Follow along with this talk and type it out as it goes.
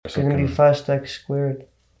It's gonna be fast X squared.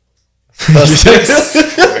 Fast X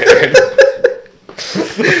squared.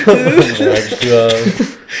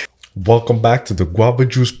 Welcome back to the Guava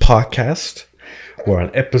Juice Podcast. We're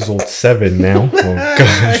on episode 7 now. Oh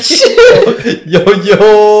gosh. Yo,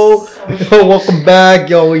 welcome back.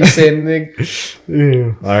 Yo, what you saying, Nick?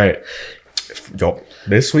 Yeah. Alright. Yo,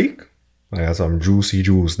 this week I got some juicy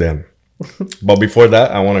juice then. But before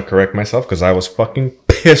that, I want to correct myself because I was fucking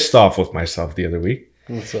pissed off with myself the other week.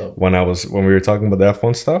 What's up? When we were talking about the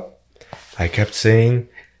F1 stuff, I kept saying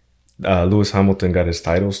Lewis Hamilton got his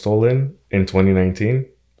title stolen in 2019,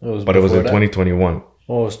 but it was in 2021.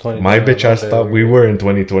 Oh, it was 2021. My bitch ass thought we were in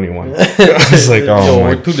 2021. I was like, oh yo,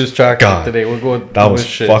 my we're too distracted God. today. We're going. That was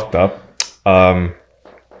shit. fucked up. The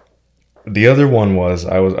other one was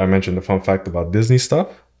I mentioned the fun fact about Disney stuff.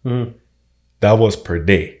 Mm. That was per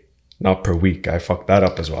day, not per week. I fucked that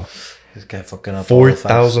up as well. This guy fucking up.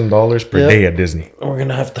 $4,000 per day at Disney. We're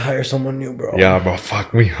gonna have to hire someone new, bro. Yeah, bro.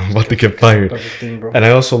 Fuck me. I'm about to get fired. Everything, bro. And I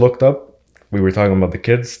also looked up. We were talking about the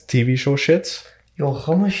kids' TV show shits. Yo,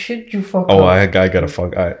 how much shit you fuck Oh, up? I gotta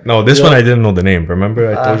fuck. No, this one I didn't know the name.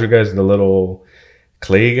 Remember, I told you guys the little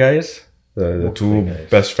Clay guys, the two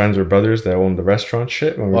best friends or brothers that owned the restaurant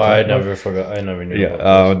shit. When we were I talking about never forgot. I never knew.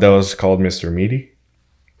 Yeah, that was called Mr. Meaty.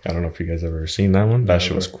 I don't know if you guys ever seen that one. That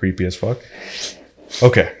shit was creepy as fuck.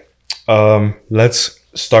 Okay, let's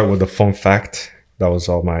start with the fun fact. That was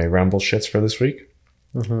all my ramble shits for this week.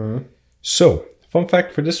 Mm-hmm. So, fun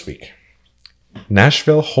fact for this week.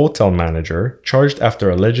 Nashville hotel manager charged after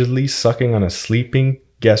allegedly sucking on a sleeping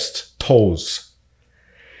guest's toes.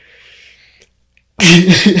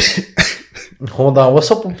 Hold on,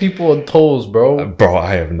 what's up with people with toes, bro? Bro,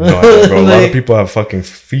 I have no idea, bro. A lot of people have fucking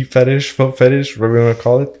feet fetish, foot fetish, whatever you want to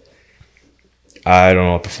call it. I don't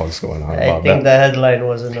know what the fuck's going on I about think that. the headline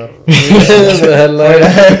was enough. The headline.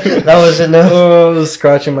 That was enough. Oh, I was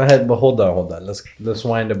scratching my head, but hold on. Let's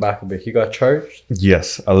wind it back a bit. He got charged,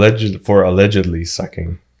 Yes, allegedly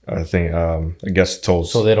sucking. I think I guess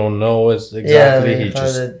toes. so they don't know it's exactly. they He found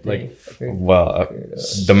just it, like Well,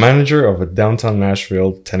 the manager of a downtown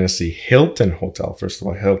Nashville, Tennessee Hilton hotel. First of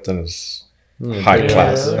all, Hilton is high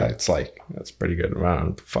class. Yeah. It's like that's pretty good. I don't know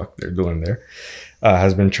what the fuck they're doing there.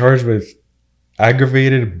 Has been charged with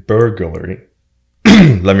aggravated burglary.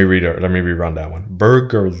 Let me rerun that one.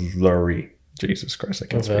 Burglary. Jesus Christ, I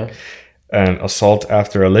can't speak. And assault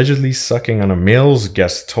after allegedly sucking on a male's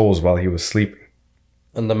guest's toes while he was sleeping.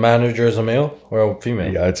 And the manager is a male or a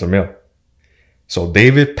female? Yeah, it's a male. So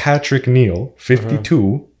David Patrick Neal,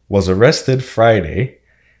 52, was arrested Friday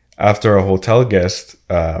after a hotel guest,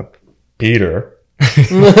 Peter,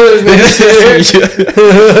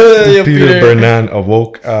 Peter Bernan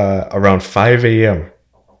awoke around 5 a.m.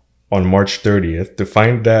 on March 30th to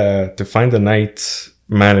find the night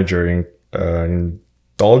manager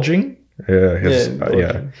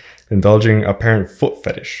indulging apparent foot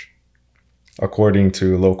fetish, according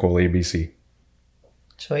to local ABC.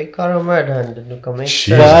 So he caught him red-handed. Look, I make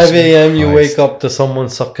Jesus 5 a.m. you Christ. wake up to someone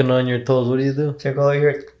sucking on your toes. What do you do? Take all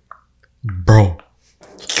your... Bro,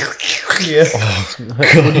 Yeah.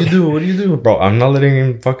 What do you do? bro, I'm not letting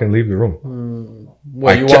him fucking leave the room.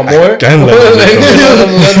 What, you I want more? I can let him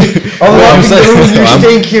leave the room. I'm saying, you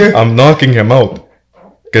stink here. I'm knocking him out.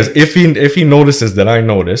 Because if he notices that I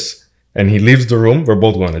notice and he leaves the room, we're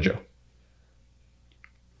both going to jail.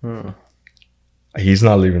 He's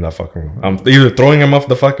not leaving that fucking room. I'm either throwing him off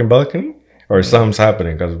the fucking balcony or something's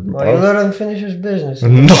happening. Cause Well, you let him finish his business.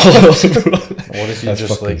 no, What if you that's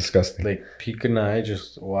just fucking like disgusting. like peek an eye,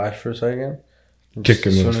 just watch for a second? Kick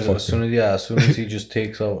him in his as soon as he just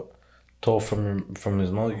takes out toe from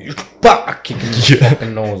his mouth, you kick him in the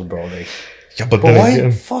fucking nose, bro. Like, Yeah, but but then why?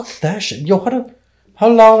 again, Fuck that shit. Yo, how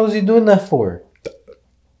long was he doing that for?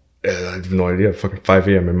 I have no idea. Fucking 5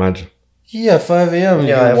 a.m. Imagine. Yeah, 5 a.m.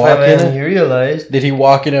 Yeah, Did if he walk in? he realized. Did he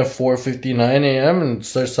walk in at 4:59 a.m. and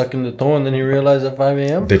start sucking the toe, and then he realized at 5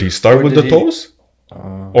 a.m.? Did he start Or with did the he- toes?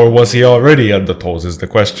 Or was he already at the toes? Is the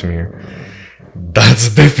question here. That's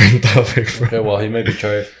a different topic, bro. Okay, well, he might be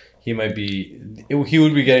charged. He might be. He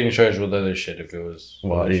would be getting charged with other shit if it was.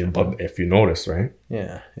 Well, yeah, but if you notice, right?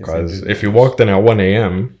 Yeah. Because if you walked in at 1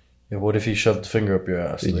 a.m., Yeah, what if he shoved the finger up your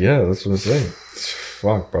ass? Like, yeah, that's what I'm saying.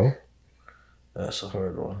 Fuck, bro. That's a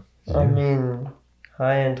hard one. I mean,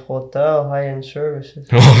 high-end hotel, high-end services.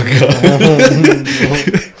 Oh, God.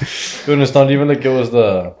 Dude, it's not even like it was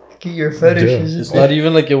the. Get your fetishes. It's not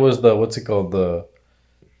even like it was the. What's it called? The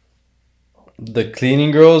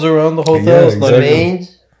cleaning girls around the hotel. Yeah, It's not The exactly. even-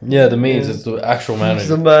 maids. Yeah, the maids. It's the actual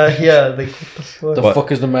The manager. yeah, like, what the fuck? The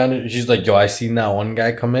fuck is the manager? She's like, yo, I seen that one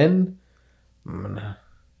guy come in.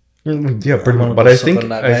 Yeah, pretty much. But I think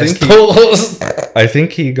Toes. I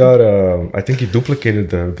think he got. I think he duplicated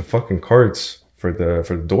the fucking cards for the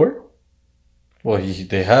door. Well,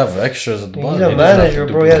 they have extras at the bottom. He's a He doesn't have manager,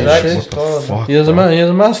 to bro. He has duplicate access shit. to all of them. Fuck, He has a bro. man. He has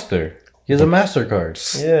a master. He has a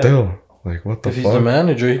Mastercard. Yeah. Still, like, what the If fuck? he's the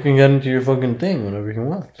manager, he can get into your fucking thing whenever he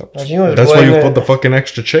wants. Imagine he was That's why going you there- put the fucking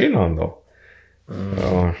extra chain on, though.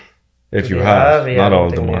 If you Yeah, have, yeah, not I all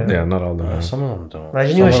of think, them. yeah. Yeah, not all of them. Some of them don't.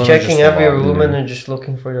 Imagine he Some was of them are checking just every a lot. room and then just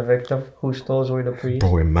looking for the victim who stole where the priest.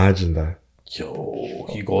 Bro, imagine that. Yo,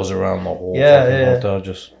 he goes around the whole Yeah, fucking yeah. hotel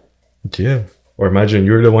just. Yeah. Or imagine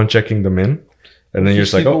you're the one checking them in, and then you're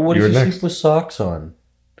just like, oh, what you're if you next. sleep with socks on?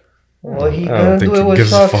 Well, he I don't gonna think do it he with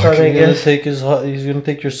gives a socks fuck. on, I He's gonna guess. take he's gonna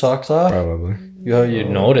take your socks off. Probably. You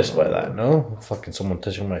notice by that, no? Fucking someone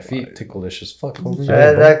touching my feet, ticklish as fuck.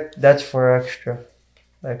 Over That's for extra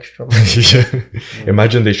money. Yeah.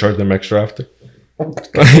 Imagine they charge them extra after.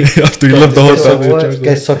 After you left the What? hotel, they What? charge This them.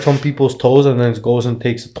 guy sucks on people's toes and then goes and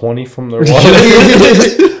takes a 20 from their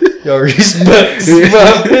wallet. Yo, respect.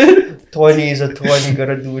 20 is a 20.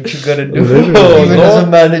 Gotta do what you gotta do. Literally. Even No, as a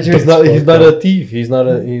manager. He's not a thief. He's not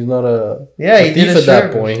a Yeah, he thief did a at that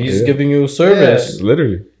service. point. He's Yeah. giving you service.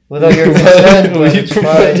 Literally. Without your consent, but He it's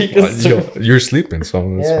provided fine. a service. You're sleeping, so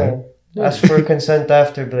that's Yeah. fine. Ask for consent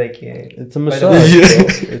after, be like, yeah. It's a By the massage. way-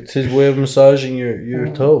 bro. It's his way of massaging your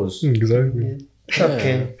toes. Exactly. It's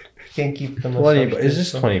okay. You can't keep them. 20 is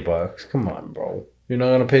this $20? Come on, bro. You're not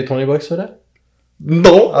gonna pay $20 for that?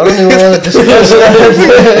 No. I don't even want to discuss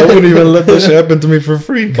that. I wouldn't even let that shit happen to me for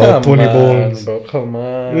free. About 20 bones. bro. Come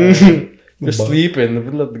on. You're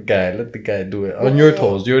sleeping. Let the guy do it on your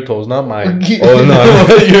toes, not mine. Oh,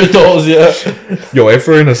 no. Your toes, yeah. Yo, if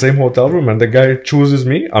we're in the same hotel room and the guy chooses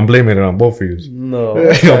me, I'm blaming it on both of you. No,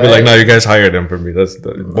 I'll be like, nah, you guys hired him for me. That's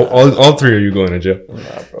all three of you going to jail. nah,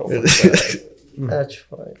 bro. fuck that. That's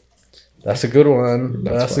fine. That's a good one.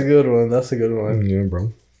 That's That's a fine. good one. That's a good one. Yeah,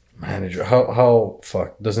 bro. Manager, how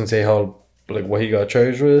fuck doesn't say how like what he got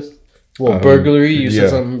charged with. Well, Um, burglary. You yeah. said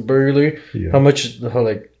something burglary. Yeah. How much? How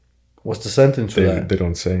like? What's the sentence for that? They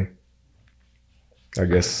don't say. I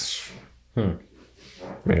guess. Hmm.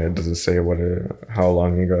 Yeah, it doesn't say how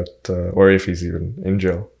long he got, or if he's even in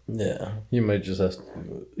jail. Yeah, you might just have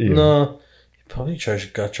to. Yeah. No, he probably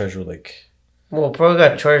got charged with like Well, probably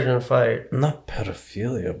got charged and fired. not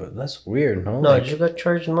pedophilia, but that's weird, no? No, Like, just got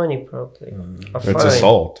charged money, probably. A It's fine.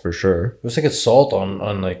 assault for sure. it's like assault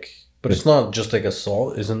on like, but it's not just like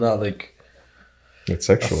assault. Isn't that like It's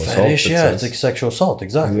a sexual assault. fetish? it Yeah, says. it's like sexual assault.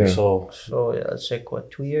 Exactly. Yeah. So So, yeah, it's like,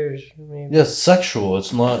 what, 2 years? Maybe? yeah, it's sexual.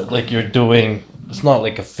 It's not like you're doing. It's not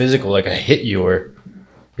like a physical, like I hit you or.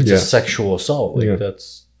 It's Yeah. a sexual assault. Like Yeah.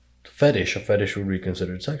 that's fetish. A fetish would be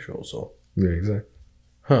considered sexual. So, Yeah, exactly.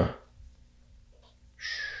 huh?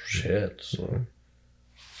 Shit. So.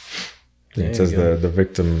 It says the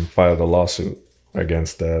victim filed a lawsuit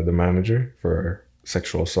against the manager for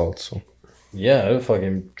sexual assault. So Yeah, I would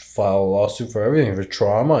fucking file a lawsuit for everything, for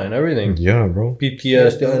trauma and everything. yeah, bro.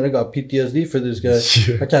 PTSD. I got PTSD for this guy.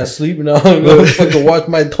 Yeah. I can't sleep now. I'm gonna fucking watch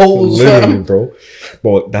my toes. Literally, fam. bro.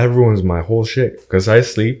 Well, that ruins my whole shit because I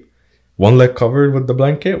sleep one leg covered with the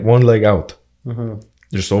blanket, one leg out,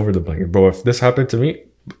 just over the blanket, bro. If this happened to me,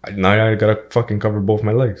 now I gotta fucking cover both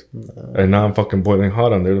my legs, and now I'm fucking boiling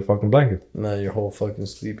hot under the fucking blanket. Now your whole fucking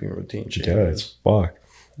sleeping routine changes. Yeah, it's fucked.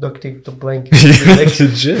 Duct tape the blanket. Yeah, Like,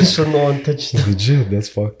 legit. so no one touched it. Legit, that's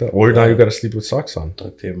fucked up. Or now you gotta sleep with socks on.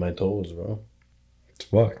 Duct tape my toes, bro. It's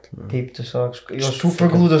fucked. Tape the socks. Yo, super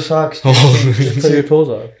glue the socks. Just cut your toes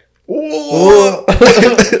off. Oh.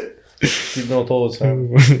 Keep no toes, fam.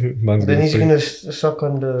 Man's Then he's say- gonna suck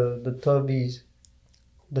on the tubbies.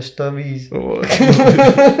 The stubbies. Oh.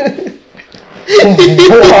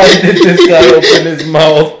 Why did this guy open his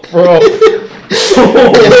mouth, bro?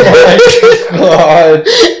 Oh my god.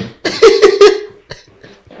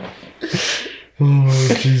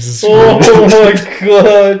 Oh, Jesus Oh Christ. my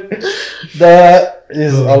god. That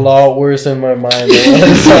is a lot worse in my mind than what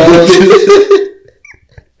it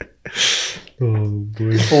Oh,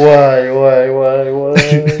 boy. sounds. Why?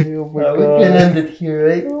 Oh my We can end it here,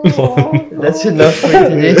 right? That's enough for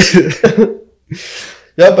today.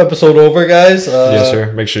 Yep, episode over, guys. Yes,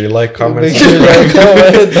 sir. Make sure you like, comment, Make sure you like,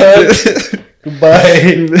 comment, done.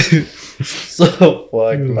 Goodbye. So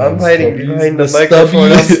fuck. I'm hiding behind the Stubbies.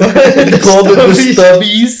 microphone. You called it the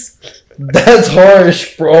stubbies? That's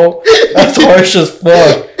harsh, bro. That's harsh as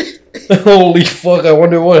fuck. Holy fuck, I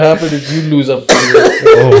wonder what happened if you lose a finger.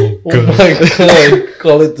 Oh, Oh God. my god.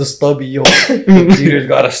 Call it the stubby, yo. Peter's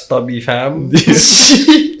got a stubby, fam.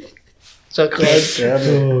 Suck God it. damn it.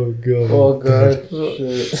 Oh, God. Oh god.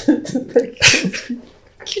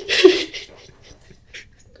 Shit.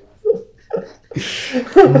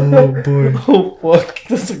 Oh boy. Oh fuck,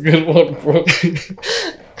 that's a good one, bro.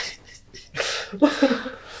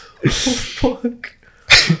 Oh fuck.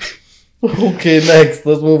 Okay, next.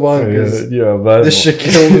 Let's move on. Yeah, but This shit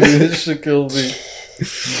killed me. This shit killed me.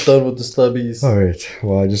 I'm done with the stubbies. all right.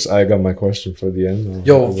 Well, I got my question for the end.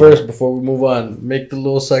 Yo, first, before we move on, make the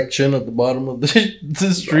little section at the bottom of the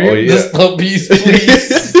stream. Oh, yeah. The stubbies,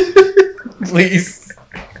 please.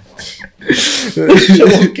 Please.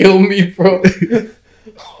 Don't kill me, bro.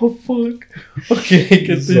 Oh, fuck. Okay,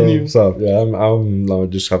 continue. So yeah, I'll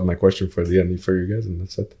just have my question for the end for you guys, and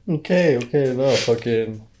that's it. Okay, no,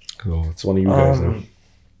 fucking. So it's one of you guys now.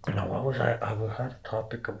 No, what was I had a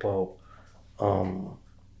topic about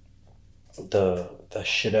the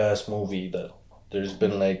shit ass movie that there's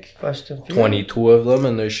been like Fast and Furious. 22 of them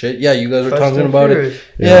and there's shit. Yeah, you guys were Fast talking and about Furious. it.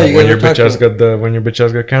 Yeah, you when guys your were bitch talking.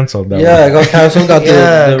 ass got cancelled. That Yeah, I one. got cancelled. Got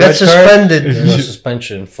Yeah, the got red suspended. card. No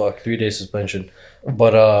suspension. Fuck, 3-day suspension.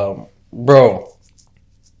 But bro,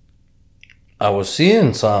 I was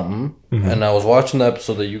seeing something and I was watching the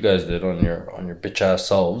episode that you guys did on your bitch ass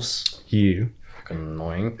selves. Yeah. Fucking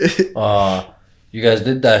annoying. You guys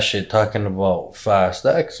did that shit talking about Fast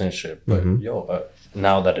X and shit. But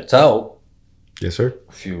now that it's out, Yes, sir.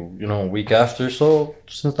 a few, a week after, so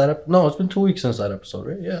since that no, it's been 2 weeks since that episode,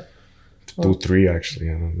 right? Yeah. 2-3 actually.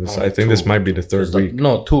 I think 2. this might be the third week.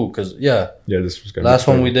 No, 2, because Yeah, this was gonna last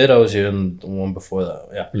be one we did, I was here, and the one before that,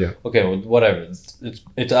 yeah. Yeah. Okay, well, whatever.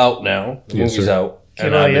 It's out now. The Yes, movie's sir. out.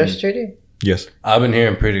 Came out yesterday. Yes. I've been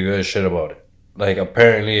hearing pretty good shit about it. Like,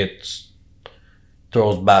 apparently it's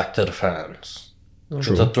throws back to the fans. True.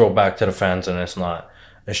 It's a throwback to the fans, and it's not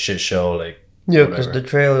a shit show, like, Yeah, because whatever. the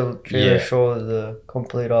trailer Yeah. shows the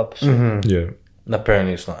complete opposite. Yeah. And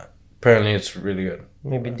apparently it's not. Apparently it's really good.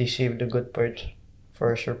 Maybe they saved the good parts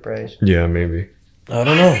for a surprise. Yeah, maybe. I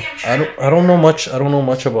don't know. I don't know much. I don't know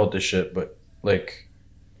much about this shit, but like,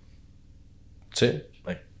 that's it.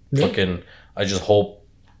 Like, Yeah. fucking. I just hope.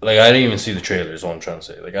 Like, I didn't even see the trailer. Is what I'm trying to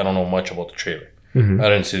say. Like, I don't know much about the trailer. Mhm. I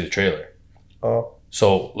didn't see the trailer. Oh,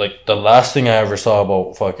 So like, the last thing I ever saw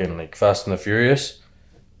about fucking like Fast and the Furious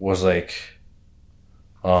was like,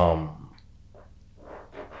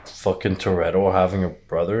 fucking Toretto having a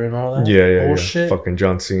brother and all that. Yeah. Bullshit. Fucking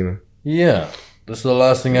John Cena. Yeah. This is the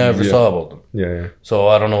last thing I ever Yeah. saw about them. Yeah. So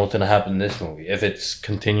I don't know what's gonna happen in this movie. If it's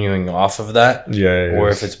continuing off of that, Yeah. Or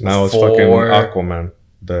if it's now it's fucking before- Aquaman,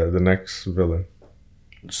 the next villain.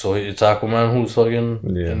 so it's Aquaman who's fucking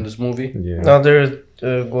Yeah. in this movie. Yeah. now they're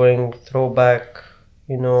going throwback.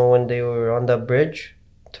 You know when they were on that bridge,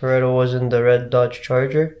 Toretto was in the red Dodge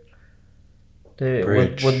Charger.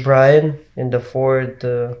 Bridge. With Brian in the Ford,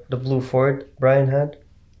 the blue Ford Brian had.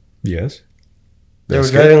 Yes. They were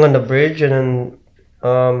That's good. driving on the bridge, and then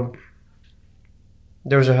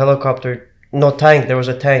there was a helicopter. No, tank. There was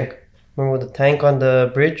a tank. Remember the tank on the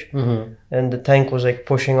bridge? Mm-hmm. And the tank was like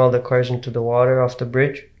pushing all the cars into the water off the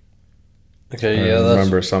bridge. Okay, I yeah,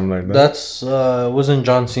 remember something like that. that's wasn't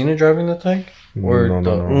John Cena driving the tank? Or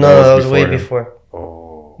no. No, that was way him. before.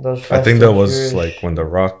 Oh, That was I Fast think and that was Furious like when The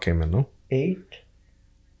Rock came in, no? 8.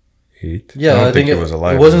 8? yeah. I I, don't think it was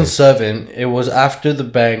alive. It wasn't 7. It was after the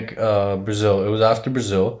bank, Brazil. It was after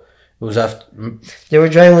Brazil. It was after. They were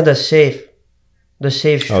driving with a safe. The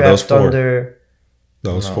safe Oh, that was strapped 4. under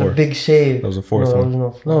That was No. the 4. big save. That was the 4th no, one. that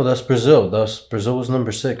was No, that's Brazil. Brazil was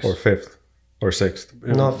number 6. Or 5th. Or 6th.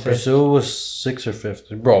 Not 5th. Brazil was 6th or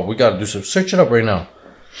 5th. Bro, we gotta do some. Search it up right now.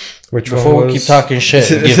 Which Before one we was... keep talking shit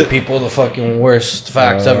and give people the fucking worst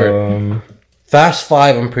facts ever. Fast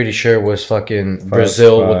 5, I'm pretty sure, was fucking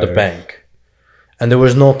Brazil with the 5. bank. And there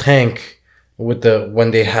was no tank with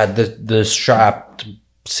when they had the strapped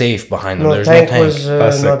safe behind them. No, There's tank no tank. was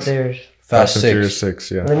Fast not 6. theirs. Fast and Furious 6.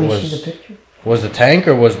 6, yeah. Let me Was- see the picture. Was the tank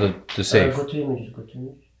or was the safe? Go to images, go to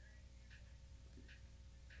images.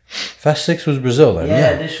 Fast 6 was Brazil then, Yeah,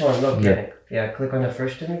 yeah. this one. Look, Yeah. Yannick. Yeah, click on the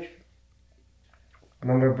first image.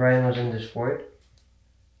 Remember Brian was in this Ford?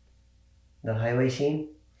 The highway scene?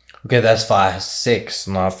 Okay, that's Fast 6,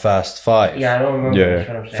 not Fast 5. Yeah, I don't remember. Yeah. That's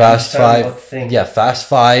what I'm saying. Fast I'm just talking about 5, the thing. yeah, Fast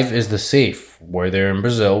 5 is the safe where they're in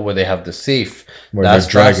Brazil, where they have the safe. Where That's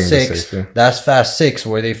they're dragging Fast the 6. safe, yeah. That's Fast 6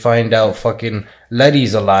 where they find out fucking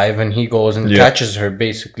Letty's alive and he goes and Yeah. catches her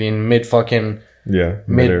basically in mid fucking Yeah.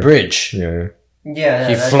 mid bridge. Yeah. Yeah,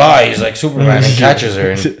 He that's- flies like Superman and catches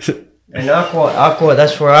her. And, And Aqua,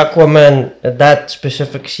 that's where Aquaman, at that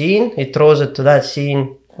specific scene, he throws it to that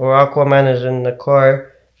scene where Aquaman is in the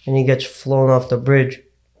car and he gets flown off the bridge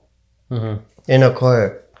in a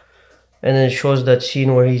car. And then it shows that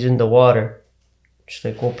scene where he's in the water. Just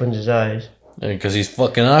like opens his eyes. Because he's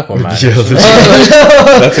fucking Aquaman.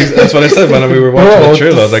 That's what I said when we were watching the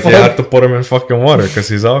trailer. I was like, you have to put him in fucking water because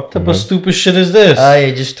he's Aquaman. What type of stupid shit is this?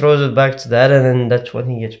 He just throws it back to that, and then that's when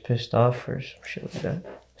he gets pissed off or some shit like that.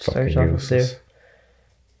 Starts off there.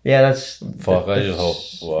 Yeah, that's... Fuck, I just hope...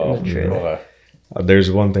 Wow.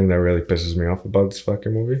 There's one thing that really pisses me off about this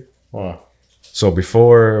fucking movie. What? So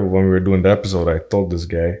before, when we were doing the episode, I told this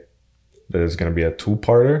guy that it's going to be a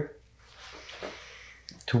two-parter.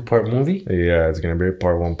 Two-part movie? Yeah, it's going to be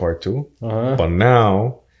part 1, part 2. Uh-huh. But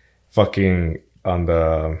now, fucking on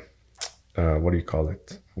the... what do you call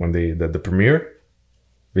it? When the premiere,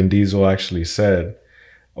 Vin Diesel actually said,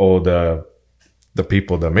 oh, the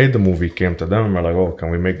people that made the movie came to them and were like, oh,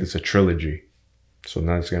 can we make this a trilogy? So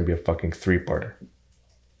now it's going to be a fucking 3-parter.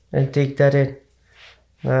 And take that in.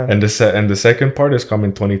 And the second part is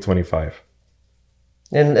coming 2025.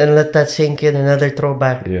 And let that sink in. Another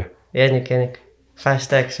throwback. Yeah. Yannick.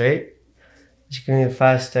 Fast X, right? It's going to be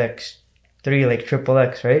Fast X 3, like Triple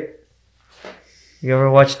X, right? You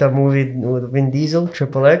ever watched that movie with Vin Diesel,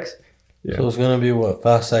 Triple X? Yeah. So it's going to be what?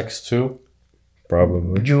 Fast X 2?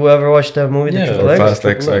 Probably. Did you ever watch that movie, the Triple X? Fast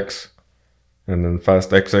XX. And then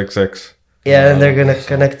Fast XXX. Yeah, and they're going to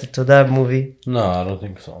connect it to that movie. No, I don't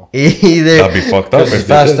think so. Either. That'd be fucked up. Because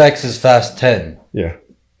Fast X is Fast 10. Yeah.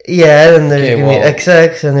 Yeah, and there's going to be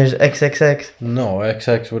XX and there's XXX. No,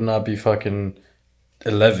 XX would not be fucking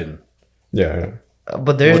 11. Yeah.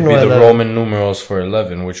 But there's would no be 11. the Roman numerals for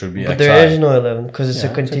 11, which would be But XI. there is no 11 because it's a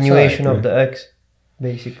it's continuation XI, of the X,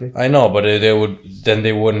 basically. I know, but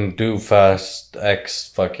they wouldn't do Fast X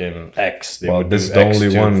fucking X. They would this is do the only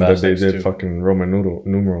X2, one that Fast they X2. did fucking Roman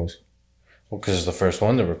numerals. Well, because it's the first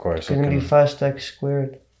one that requires It's going to be fucking... Fast X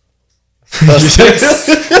squared. Fast X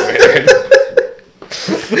squared.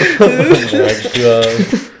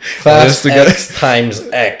 Fast X times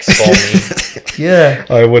X, homie. Yeah.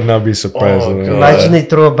 I would not be surprised. Oh, God. Imagine they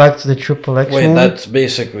throw it back to the Triple X Wait, movie. that's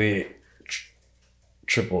basically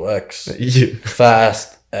Triple X. Yeah.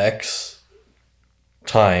 Fast X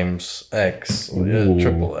times X. Yeah, Ooh.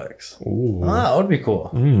 Triple X. Ooh. That would be cool.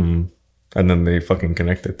 And then they fucking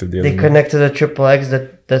connected to the other They connected the Triple X,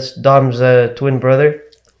 that's Dom's twin brother.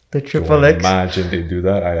 The Triple X. Imagine they do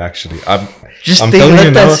that. I'm telling you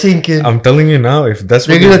let that now, sink in. I'm telling you now, if that's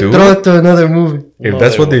They're what they going to do, throw it to another movie. if No,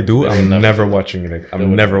 that's they what they would- do, they would I'm never never do. watching it. I'm would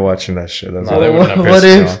never never. watching that shit. That's No, they would never. What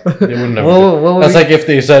if? They would never. What That's we- like if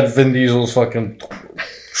they said Vin Diesel's fucking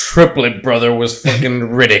triplet brother was fucking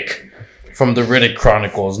Riddick from the Riddick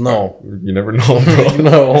Chronicles. No. You never know, bro.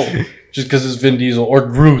 No. Just because it's Vin Diesel or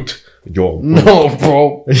Groot. Yo. No,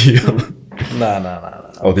 bro. Yo.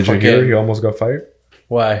 Nah. Oh, did you hear he almost got fired?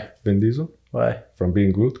 Why? Vin Diesel? Why? From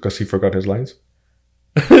being Groot? Because he forgot his lines?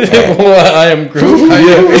 I am Groot. How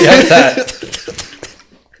you react that?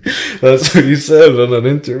 That's what he said on an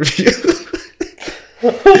interview.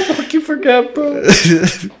 Fuck, you forgot, bro.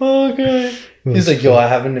 Okay. He's like, yo, I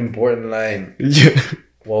have an important line. Yeah.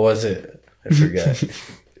 What was it? I forgot.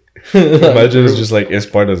 Imagine it's just like,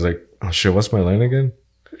 Esparta's like, oh shit, what's my line again?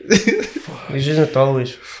 It's just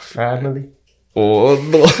always family. Oh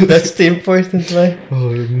no. That's the important line. Oh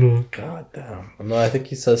no. God damn. No, I think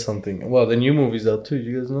he says something. Well, the new movie's out too.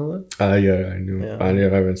 You guys know that? Yeah, I knew. Yeah. I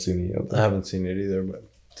haven't seen it yet. I haven't seen it either, but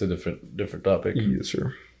it's a different topic. Yes,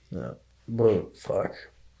 sir. Yeah. But fuck.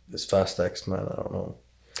 This Fast X, man, I don't know.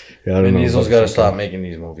 Yeah, I don't Vin know. Diesel's got to stop making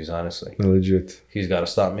these movies, honestly. Legit. He's got to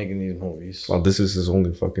stop making these movies. Well, this is his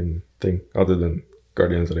only fucking thing other than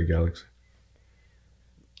Guardians of the Galaxy.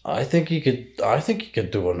 I think he could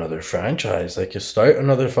do another franchise. Like, you start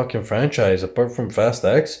another fucking franchise apart from Fast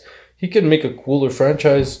X. He could make a cooler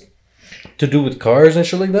franchise to do with cars and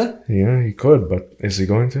shit like that. Yeah, he could, but is he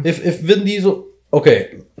going to? If Vin Diesel,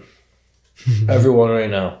 okay, everyone right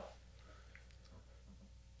now.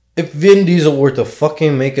 If Vin Diesel were to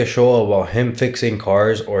fucking make a show about him fixing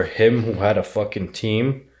cars or him who had a fucking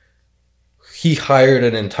team, he hired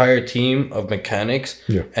an entire team of mechanics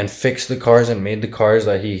and fixed the cars and made the cars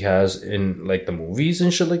that he has in like the movies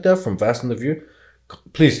and shit like that from Fast and the Furious.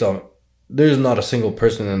 Please tell me, there's not a single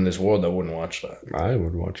person in this world that wouldn't watch that. I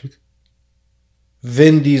would watch it.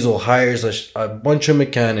 Vin Diesel hires a bunch of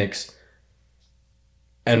mechanics,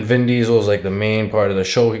 and Vin Diesel is like the main part of the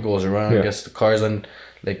show. He goes around, gets the cars, and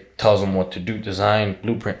like tells them what to do, design,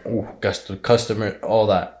 blueprint, gets the customer, all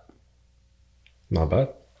that. Not bad.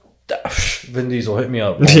 Vin Diesel, hit me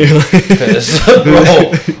up, bro. Bro,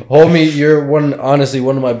 homie, you're honestly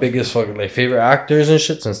one of my biggest fucking like favorite actors and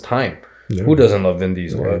shit since time. Yeah. Who doesn't love Vin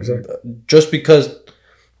Diesel? Yeah, exactly. Just because,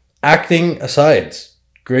 acting aside,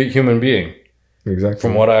 great human being. Exactly.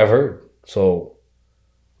 From what I've heard. So,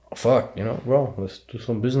 fuck, you know, bro, let's do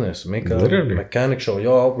some business. Make a Literally. mechanic show.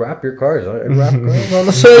 Yo, I'll wrap your cars. I wrap cars on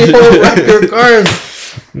the side. Yo, wrap your cars.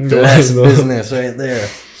 That's business right there.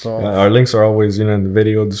 So Our links are always, you know, in the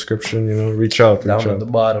video description. You know, reach out. down at the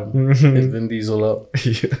bottom, hit Vin Diesel up.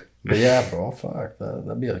 Yeah. But yeah, bro, fuck,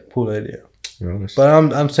 that'd be a cool idea. Honest. But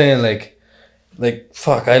I'm saying like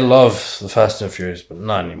fuck, I love the Fast and Furious, but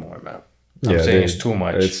not anymore, man. I'm saying it's too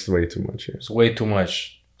much. It's way too much. Yeah. It's way too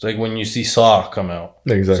much. It's like when you see Saw come out.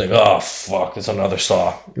 Exactly. It's like, oh fuck, it's another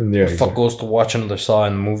Saw. Yeah. Who the fuck goes to watch another Saw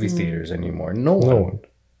in movie theaters anymore? No one. No one.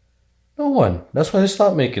 No one. That's why they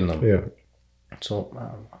stopped making them. Yeah. So,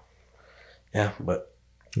 yeah, but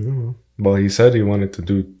Well, he said he wanted to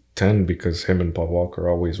do 10 because him and Paul Walker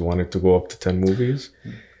always wanted to go up to 10 movies.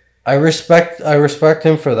 I respect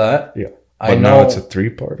him for that. Yeah. I But know now it's a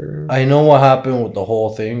 3-parter. I know what happened with the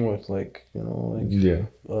whole thing with like, you know, like Yeah.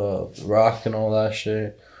 Rock and all that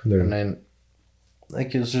shit. There. And then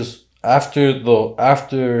like it's just after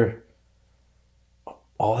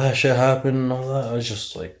all that shit happened and all that, I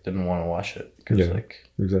just like didn't want to watch it because like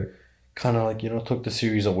Exactly. kind of like, you know, took the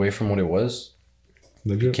series away from what it was.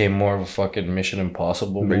 Legit. Became more of a fucking Mission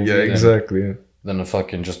Impossible movie. Yeah, exactly. Yeah. Than a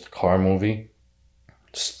fucking just a car movie.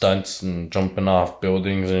 Stunts and jumping off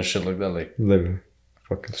buildings and shit like that. Like, Literally.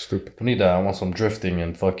 Fucking stupid. I need that. I want some drifting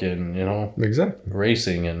and fucking, you know, Exactly.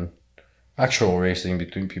 racing and actual racing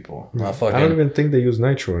between people. Not fucking. I don't even think they use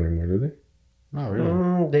nitro anymore, do they? Not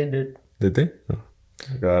really. They did. Did they? No.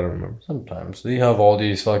 I don't remember. Sometimes they have all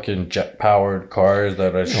these fucking jet powered cars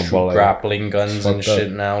that are shoot but, like, grappling guns and fucked shit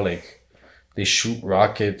up. now. Like, they shoot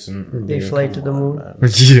rockets and They fly to the moon. man.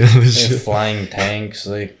 Yeah, They legit. flying tanks.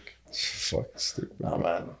 Like, Fuck, stupid. no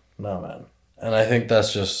man. And I think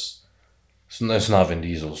that's just, it's not Vin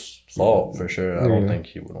Diesel's fault for sure. I don't think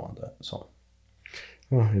he would want that. So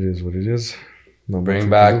Well, it is what it is. Not bring much we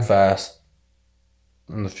back can do. Fast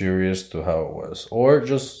and the Furious to how it was, or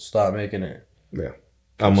just stop making it. Yeah.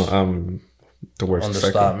 I'm the worst. On the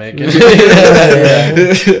second. stop making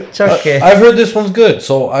it. It's okay. I've heard this one's good,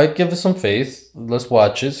 so I give it some faith. Let's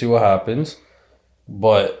watch it, see what happens.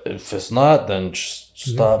 But if it's not, then just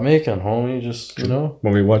stop making, homie. Just, you know,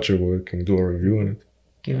 When we watch it, we can do a review on it.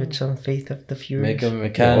 Give it some faith of the future. make a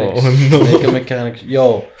mechanics. Oh, no. Make a mechanics.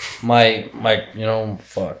 Yo, my, you know,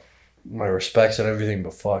 fuck. My respects and everything,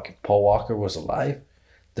 but fuck, if Paul Walker was alive,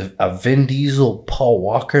 a Vin Diesel Paul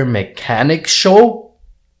Walker mechanics show?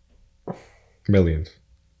 Millions.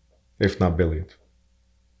 If not billions.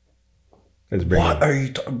 It's brilliant. What are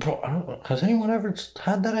you bro? I don't know. Has anyone ever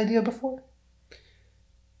had that idea before?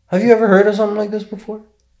 Have you ever heard of something like this before?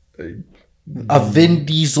 A Vin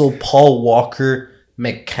Diesel Paul Walker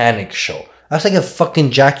mechanic show. That's like if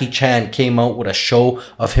fucking Jackie Chan came out with a show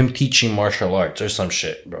of him teaching martial arts or some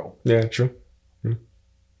shit, bro. Yeah, true. Yeah.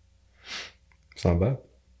 It's not bad.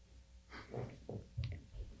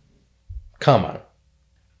 Come on.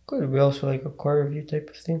 Could be also like a car review type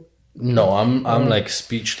of thing. No, I'm like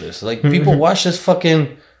speechless. Like people watch this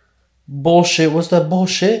fucking bullshit. What's that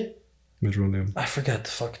bullshit? Which one name? I forgot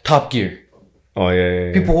the fuck. Top Gear. Oh,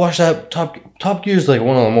 yeah. People watch that. Top Gear is like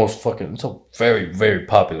one of the most fucking. It's a very, very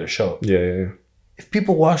popular show. Yeah. If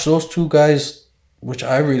people watch those two guys, which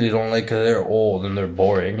I really don't like because they're old and they're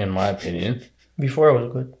boring in my opinion. Before it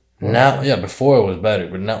was good. Now, yeah, before it was better,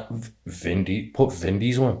 but now put Vin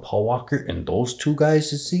Diesel and Paul Walker and those two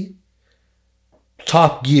guys to see.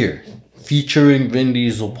 Top Gear featuring Vin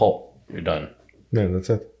Diesel, Paul. You're done. Yeah,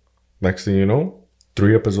 that's it. Next thing you know,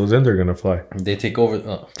 3 episodes in, they're gonna fly. They take over.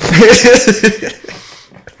 3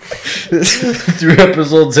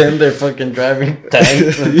 episodes in, they're fucking driving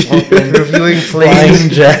tanks and fucking Reviewing flying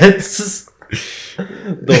planes. jets.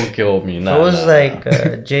 Don't kill me. Nah, It was nah, like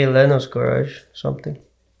Jay Leno's Garage, something.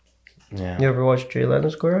 Yeah. You ever watched Jay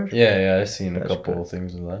Leno's Garage? Yeah, I've seen a That's couple good. of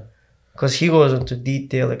things of that. Because he goes into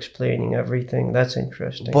detail explaining everything. That's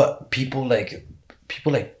interesting. But people like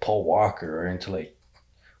Paul Walker are into like,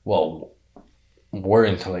 well, we're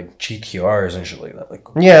into like GTRs and shit like that. Like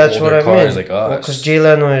Yeah, that's what older I cars mean. like us. Because Jay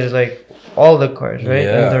Leno is like all the cars, right?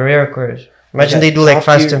 Yeah. And the rare cars. Imagine Yeah, they do like Top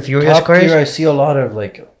Fast Gear- and Furious Top cars Gear, I see a lot of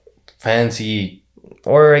like fancy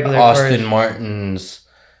or regular Austin cars. Martins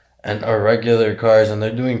and or regular cars, and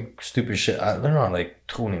they're doing stupid shit. They're not like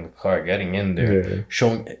tuning the car, getting in there, Yeah.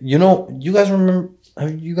 showing. You know, you guys remember?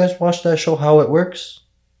 Have you guys watched that show, How It Works?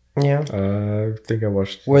 Yeah. I think I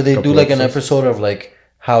watched Where they do couple like an episodes. episode of like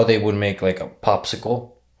how they would make like a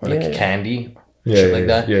popsicle or like Yeah, a yeah. candy, Yeah, shit yeah, like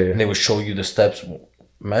that. yeah. And they would show you the steps.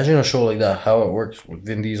 Imagine a show like that, How It Works, with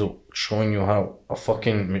Vin Diesel showing you how a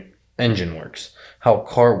fucking engine works, how a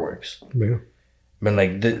car works. Yeah. been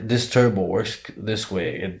like, this turbo works this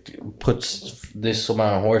way. It puts this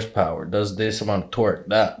amount of horsepower, does this amount of torque,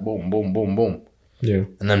 that, boom, boom, boom, boom. Yeah.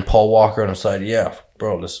 And then Paul Walker on the side, yeah,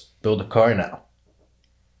 bro, let's build a car now.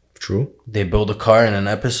 True. They build a car in an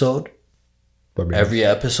episode. Every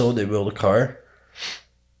episode, they build a car.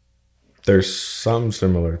 There's something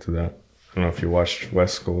similar to that. I don't know if you watched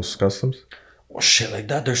West Coast Customs. Well, shit like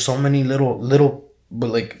that. There's so many little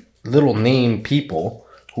name people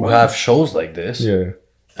who have shows like this. Yeah.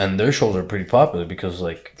 And their shows are pretty popular because,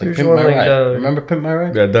 like There's Pimp one My like Ride. the- Remember Pimp My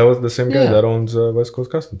Ride? Yeah, that was the same guy Yeah. that owns West Coast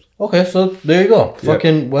Customs. Okay, so there you go. Yeah.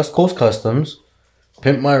 Fucking West Coast Customs,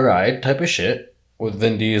 Pimp My Ride type of shit with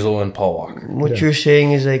Vin Diesel and Paul Walker. What Yeah. you're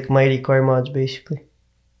saying is like Mighty Car Mods, basically.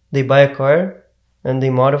 They buy a car and they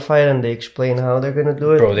modify it and they explain how they're gonna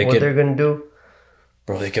do it, Bro, they what could- they're gonna do.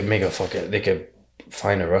 Bro, they could make they could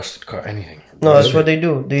find a rusted car, anything. No, that's what they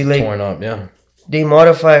do. They like Torn up, yeah. they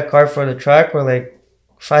modify a car for the track, or like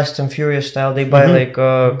Fast and Furious style. They buy like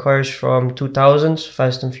cars from 2000s,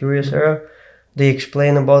 Fast and Furious era. They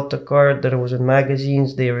explain about the car that it was in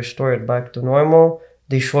magazines. They restore it back to normal.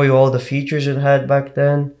 They show you all the features it had back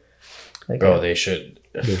then. Like, Bro, they should.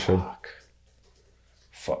 They should.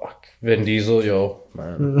 Fuck. Vin Diesel, yo,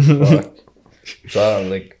 man. Fuck. So,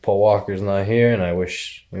 like, Paul Walker's not here, and I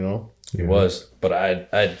wish, he Yeah. was. But I'd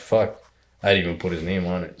even put his name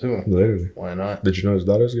on it, too. Literally. Why not? Did you know his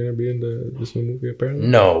daughter's gonna be in this new movie apparently?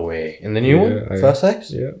 No way. In the new one? Fast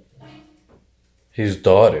X? Yeah. His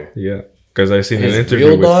daughter. Yeah. Because I seen His an interview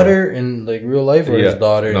real with her. daughter in, like, real life, or his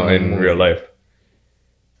daughter No, the in movie? real life.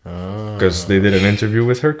 Because they did an interview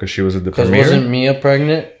with her because she was at the Because premiere. wasn't Mia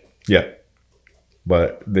pregnant? Yeah.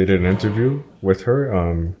 But they did an interview with her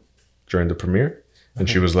during the premiere. And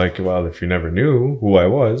she was like, well, if you never knew who I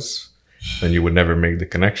was, then you would never make the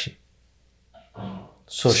connection.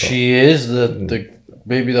 So she is the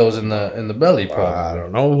baby that was in the belly, I probably.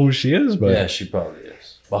 don't know who she is, but Yeah, she probably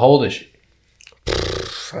is. But how old is she?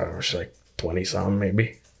 I don't know, she's like 20 something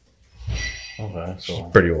maybe. Okay, She's so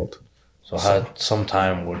pretty old. had some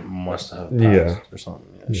time must have passed Yeah. or something.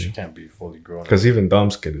 Yeah, she can't be fully grown. up. Because even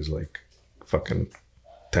Dom's kid is like fucking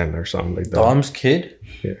 10 or something like that. Dom's kid?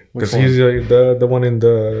 Yeah. Which Because he's the one in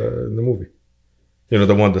the movie. You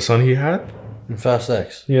know, the son he had? In Fast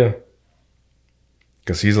X. Yeah.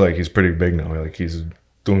 Because he's pretty big now. Like, he's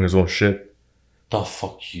doing his own shit. The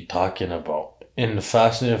fuck you talking about? In the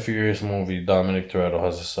Fast and the Furious movie, Dominic Toretto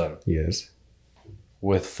has a son. Yes.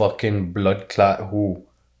 With fucking blood clot who?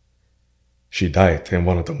 She died in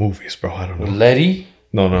one of the movies, bro. I don't know. Letty?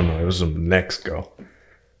 No. It was the next girl.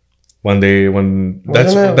 That's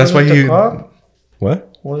Wasn't why it he. the cop?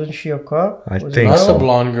 What? Wasn't she a cop? I Was think Not so. the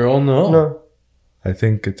blonde girl, no. No. I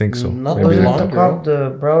think so. Not Maybe the Wasn't I it the blonde cop,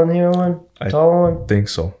 the brown hair one? I- Tall one? think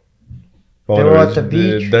so. They were at the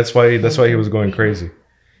beach. That's why he was going crazy.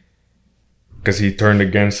 Because he turned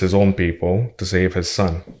against his own people to save his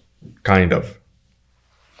son. Kind of.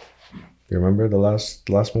 You remember the last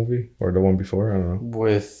movie? Or the one before? I don't know.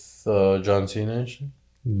 With John Cena and shit?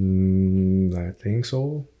 I think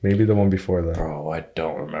so. Maybe the one before that. Bro, I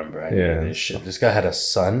don't remember any Yeah. of this shit. This guy had a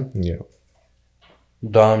son, Yeah.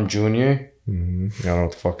 Dom Jr. I don't know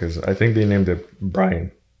what the fuck is. I think they named it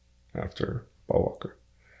Brian after Paul Walker.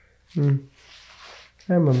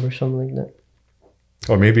 I remember something like that.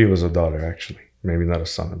 Or maybe it was a daughter, actually. Maybe not a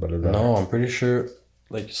son, but a daughter. No, I'm pretty sure.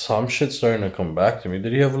 Like some shit's starting to come back to me.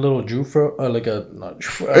 Did he have a little Jufro? Like a not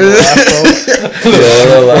Jufro, a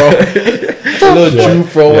little afro. A little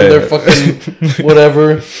Jufro when they're fucking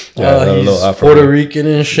whatever. Yeah, a little he's afro. Puerto Rican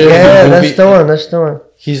and shit. Yeah, In the that's the one. That's the one.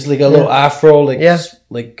 He's like a little afro, like Yeah.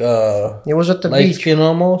 like It was at the light beach. skin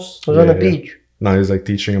almost. It was on the Yeah. beach. Now he's like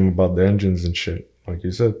teaching him about the engines and shit, like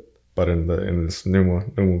you said. But in this new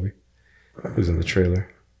movie, it was in the trailer.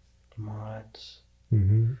 What?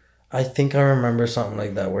 Mm-hmm. I think I remember something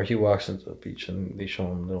like that where he walks into the beach and they show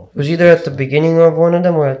him little. It was either at the beginning of one of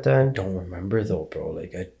them or at the I end. don't remember though, bro.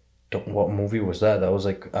 Like I don't. What movie was that? That was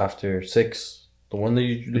like after 6. The one that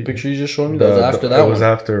the picture you just showed me. That was after that It one. was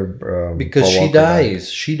after Because Paul she Walker died. dies.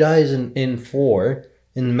 She dies in 4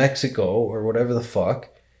 in Mexico or whatever the fuck,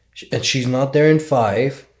 and she's not there in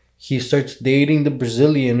 5. He starts dating the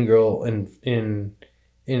Brazilian girl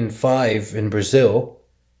in 5 in Brazil,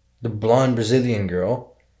 the blonde Brazilian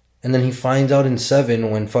girl, and then he finds out in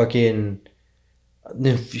 7 when fucking.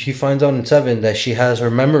 He finds out in 7 that she has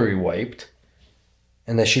her memory wiped.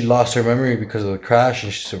 And that she lost her memory because of the crash,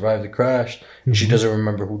 and she survived the crash, and she doesn't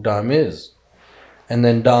remember who Dom is. And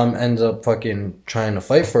then Dom ends up fucking trying to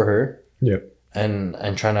fight for her, Yeah. and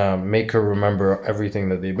trying to make her remember everything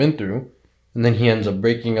that they've been through. And then he ends up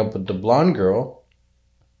breaking up with the blonde girl,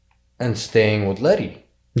 and staying with Letty.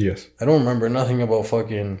 Yes. I don't remember nothing about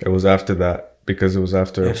fucking. It was after that because it was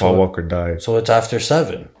after Yeah, Paul so- Walker died. So it's after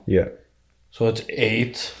 7. Yeah. So it's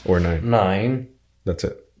 8, Or 9. 9. That's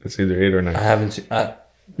it. It's either 8 or 9 I haven't seen.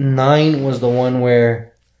 9 was the one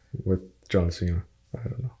where with John Cena. I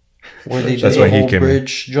don't know. they did That's the when he whole came in.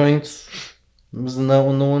 bridge joints. Wasn't that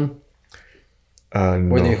one the one? No.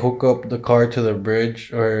 Where they hook up the car to the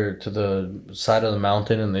bridge or to the side of the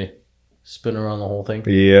mountain and they spin around the whole thing.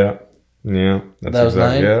 Yeah. Yeah. That's That was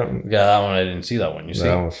 9? Yeah. Yeah, that one I didn't see that one. You see?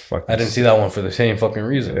 That was fucking. I didn't see that one for the same fucking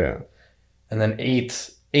reason. Yeah. And then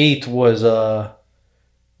 8 was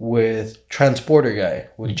with Transporter Guy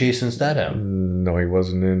with Jason Statham. No, he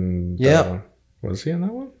wasn't in that Yeah. one. Was he in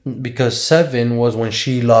that one? Because 7 was when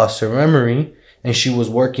she lost her memory and she was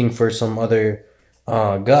working for some other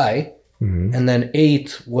guy. Mm-hmm. And then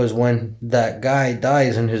 8 was when that guy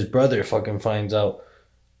dies and his brother fucking finds out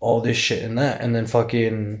all this shit and that. And then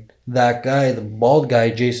fucking that guy, the bald guy,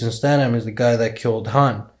 Jason Statham, is the guy that killed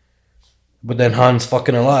Han. But then Han's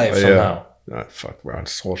fucking alive somehow. Ah, fuck, bro.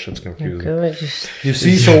 This whole shit's confusing. Okay, just You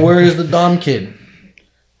see? So where is the Dom kid?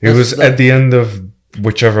 He was at the end of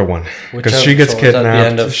whichever one. Because she gets so it's at the end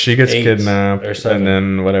kidnapped. of She gets 8 kidnapped. or 7. And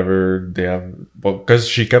then whatever they have. Well, because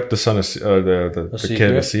she kept the son, the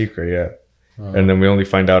kid a secret, yeah. And then we only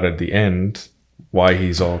find out at the end why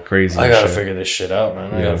he's all crazy. I and gotta shit. figure this shit out,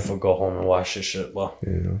 man. I Yeah. gotta go home and watch this shit. Well,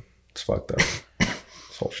 Yeah, it's fucked up.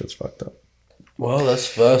 This whole shit's fucked up. that's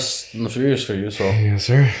Fast and the Furious for you. So Yes,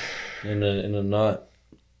 sir. in a nut,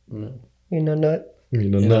 you know not. You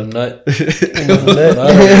know, in a not. nut, You know not not.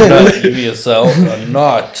 a nut. You yourself a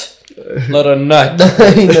knot, not a nut.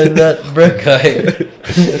 You know not, bro.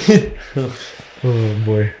 Okay. Oh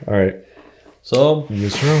boy! All right. So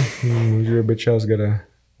Yes, sir. Your bitch ass gotta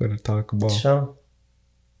talk about. So,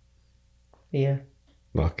 yeah.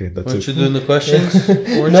 Okay, that's weren't it. you doing the questions?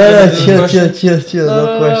 No, no, chill.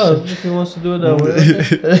 No question. If he wants to do it that way.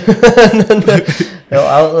 No,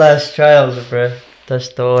 Outlast Trials, bro. That's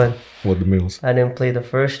the one. What the meals? I didn't play the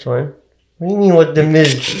first one. What do you mean what the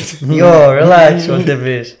is? Yo, relax, what the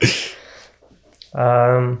is.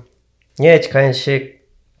 Yeah, it's kind of sick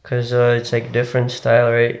because it's like different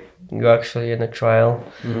style, right? You're actually in a trial,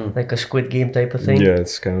 like a Squid Game type of thing. Yeah,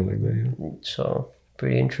 it's kind of like that. Yeah. So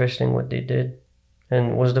pretty interesting what they did.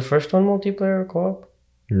 And was the first one multiplayer or co-op?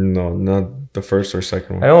 No, not the first or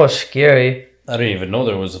second I one. know it was scary. I didn't even know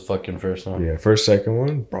there was a fucking first one. Yeah, first, second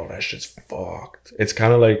one, bro. That shit's fucked. It's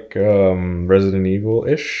kind of like Resident Evil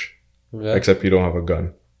ish, Yeah. except you don't have a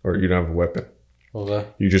gun or you don't have a weapon. Okay.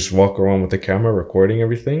 You just walk around with the camera recording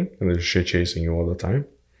everything, and there's shit chasing you all the time,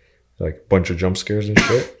 like a bunch of jump scares and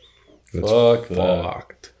shit. It's Fuck that.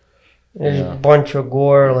 fucked. There's Yeah. a bunch of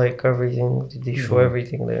gore, like everything. They show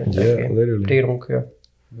everything there. in that Yeah, game. literally. They don't care.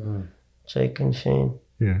 Mm. It's like insane.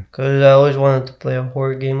 Yeah. Because I always wanted to play a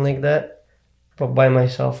horror game like that. But by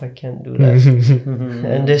myself, I can't do that.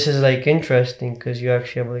 And this is like interesting because you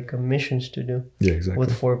actually have like missions to do Yeah, exactly.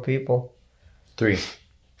 with 4 people. 3.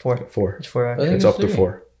 4. 4. It's 4 I actually. think It's up to three.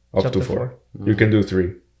 4. It's Up to 4. You can do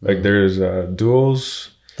 3. Like there's duos,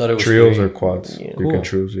 Thought it was trios, 3. or quads. Yeah. You Cool. can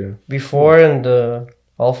choose. Yeah. Before in the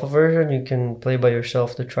alpha version, you can play by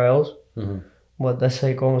yourself the trials. Mhm. But that's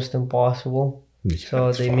like almost impossible. Yeah, So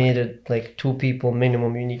it's they fucked. made it like 2 people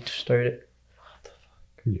minimum. You need to start it.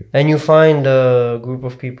 Yeah. And you find a group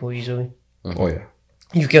of people easily. Oh yeah.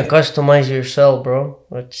 You can customize your cell, bro.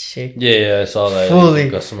 That's sick. Yeah, I saw that. Fully.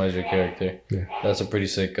 You can customize your character. Yeah. That's a pretty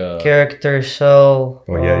sick. Character, cell.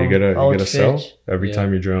 Oh yeah, you get a cell outfits. every Yeah.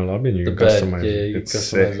 time you join a lobby, and you The can bed. customize Yeah, it. you It's customize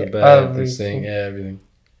sick. the bed, the Everything. thing, yeah, everything.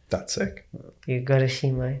 That's sick. You gotta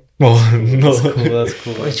see mine. Oh no. That's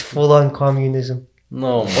cool. It's full on communism.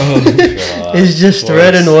 No, my God. It's just Of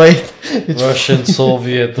red and course. white. It's Russian,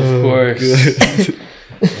 Soviet, of Oh, course. God.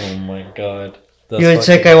 Oh my God. That's Yo, it's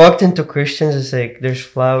fucking- like I walked into Christians, it's like there's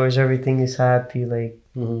flowers, everything is happy, like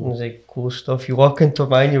Mhm. it's like cool stuff. You walk into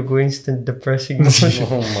mine, you go instant depressing. mode.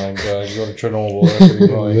 Oh my God, you go to Chernobyl. That's where you're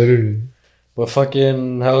going. Literally. But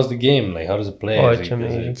fucking, how's the game? Like, how does it play? Oh, Is it's it- is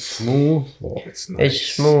amazing. it smooth? Oh, it's nice. It's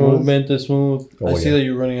smooth. Movement is smooth. Oh, I see yeah. that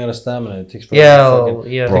you're running out of stamina. It takes forever. Yeah, to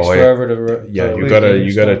fucking, yeah. Bro, takes yeah. forever to. Yeah, to you regain gotta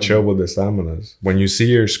your stamina. chill with the staminas. When you see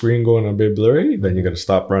your screen going a bit blurry, then you gotta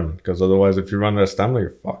stop running. Because otherwise, if you run out of stamina, you're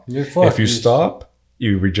fucked. You're fucked. If you stop,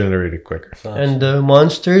 you regenerate it quicker. And the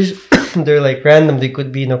monsters, they're like random. They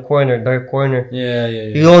could be in a corner, dark corner. yeah.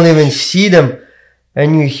 You don't even see them.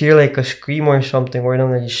 And you hear like a scream or something where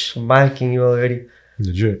they're just smacking you already.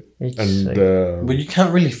 Legit. It's And like, But you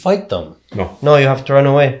can't really fight them. no, you have to run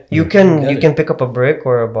away. You Get can it. pick up a brick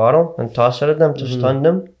or a bottle and toss it at them to stun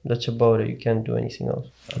them. That's about it. You can't do anything else.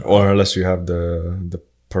 or unless you have the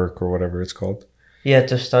perk or whatever it's called, Yeah,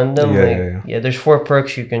 to stun them. Yeah, Yeah, there's 4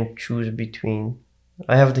 perks you can choose between.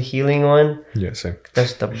 I have the healing one. Yeah, same.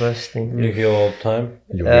 That's the best thing. You heal all the time.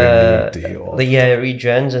 You really need to heal. Yeah, it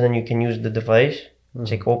regens, and then you can use the device. It's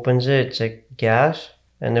like opens it. It's like gas,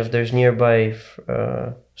 and if there's nearby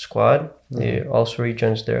squad, it also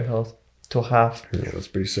regens their health to half. Yeah, that's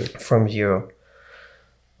pretty sick. From 0.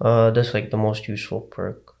 That's like the most useful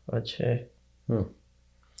perk, I'd say. But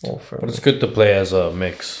it's good to play as a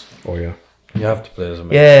mix. Oh yeah. You have to play as a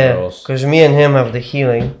mix. Yeah, or else- because me and him have the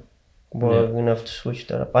healing. But we're gonna have to switch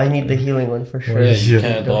that up. I need the healing one for sure. Yeah, you Yeah.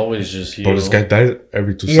 can't always just heal. Bro, this guy dies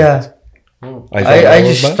every 2 Yeah. seconds. I thought I that was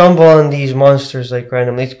just bad. stumble on these monsters like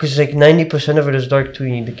randomly because like 90% of it is dark too.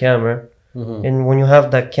 You need the camera, and when you have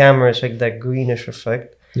that camera, it's like that greenish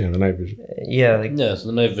effect. Yeah, the night vision. Yeah, like Yeah, it's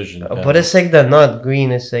the night vision. but it's like the not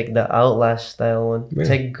green. It's like the Outlast style one. It's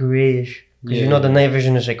Yeah. like grayish because Yeah, you know the yeah. night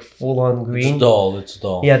vision is like full on green. It's dull. It's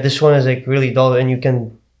dull. Yeah, this one is like really dull, and you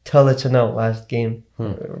can tell it's an Outlast game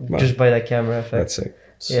just by that camera effect. That's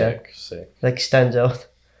sick. Sick. Like stands out.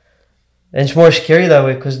 And it's more scary that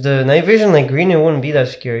way because the night vision, like green, it wouldn't be that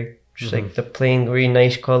scary. Just like the plain green,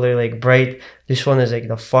 nice color, like bright. This one is like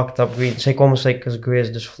the fucked up green. It's like almost like as gray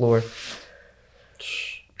as this floor.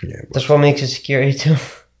 Yeah, but That's what makes it scary too.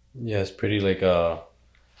 Yeah, it's pretty like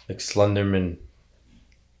Slenderman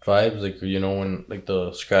vibes, like you know when like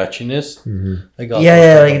the scratchiness. I got Yeah, those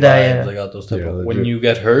yeah, type like of that, vibes. yeah. I got those type Yeah, of legit. when you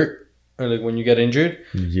get hurt or like when you get injured.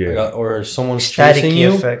 I yeah. got, or someone's chasing Staticky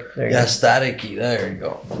you. effect. There you Yeah, go. staticky. There you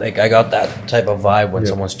go. Like I got that type of vibe when Yeah.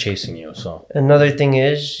 someone's chasing you. So Another thing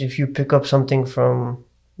is if you pick up something from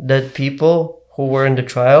dead people who were in the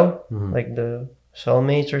trial, like the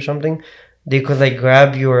cellmates or something, they could like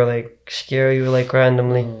grab you or like scare you like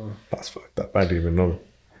randomly. That's fucked up. I didn't even know.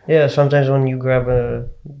 Yeah, sometimes when you grab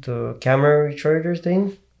the camera recharger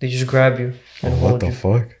thing, they just grab you and What hold the you.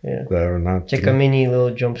 fuck? Yeah. That are not. It's like a mini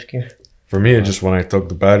little jump scare. For me, it just when I took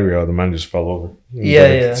the battery out, the man just fell over. Yeah,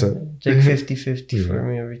 That's yeah. it. It's like 50-50 for Yeah.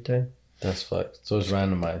 me every time. that's fucked. So it's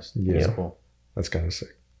randomized. Yeah. That's cool. That's kind of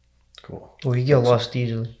sick. Cool. Well, you get lost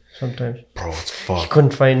easily sometimes. Bro, it's You fucked.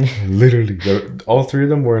 couldn't find me. Literally, all 3 of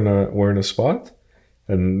them were in a spot,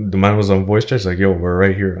 and the man was on voice chat. He's like, "Yo, we're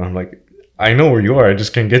right here." And I'm like, "I know where you are. I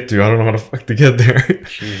just can't get to you. I don't know how the fuck to get there."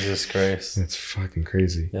 Jesus Christ. It's fucking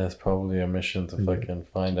crazy, Yeah, it's probably a mission to fucking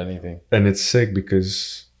find anything. and it's sick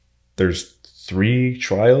because there's 3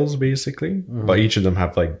 trials basically, but each of them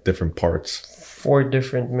have like different parts. 4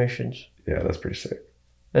 different missions. Yeah, that's pretty sick.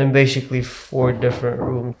 And basically 4 different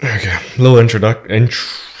rooms. Okay, little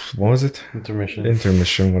what was it? Intermission.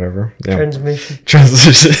 Intermission, whatever. Yeah, Transmission.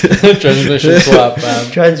 transition. Transmission swap,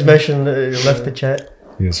 man. Transmission left the chat.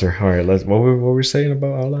 Yes, sir. All right, what were we saying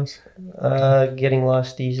about Outlast? Getting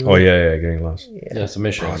lost easily. Oh yeah, getting lost. Yeah, it's a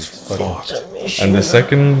mission. Bro, It's it's fucking- fucked.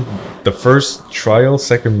 And the first trial,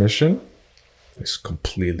 second mission, is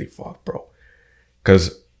completely fucked, bro.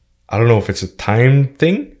 Because I don't know if it's a time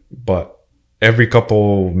thing, but every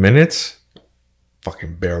couple minutes,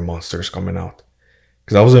 fucking bear monsters coming out.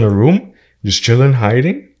 Because I was in a room, just chilling,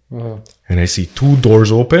 hiding, and I see 2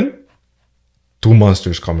 doors open, 2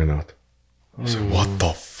 monsters coming out. I was like, what the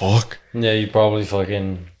fuck? Yeah, you probably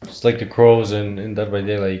fucking. It's like the crows in Dead by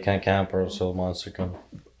Daylight. You can't camp or else a monster come.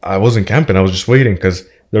 I wasn't camping, I was just waiting because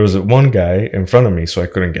there was one guy in front of me, so I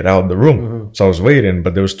couldn't get out of the room. So I was waiting,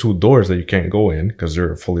 but there was 2 doors that you can't go in because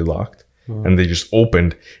they're fully locked. And they just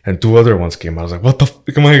opened, and 2 other ones came out. I was like, what the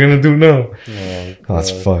fuck am I gonna do now? Yeah, That's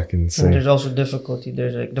fucking And insane. there's also difficulty.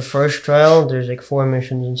 There's like the first trial, there's like 4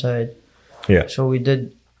 missions inside. Yeah. So we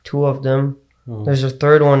did 2 of them. There's a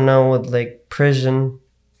third one now with like prison,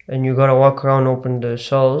 and you gotta walk around, open the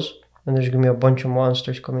cells, and there's gonna be a bunch of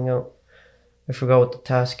monsters coming out. I forgot what the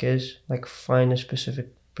task is, like find a specific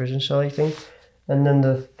prison cell, I think. And then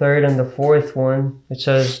the third and the fourth one, it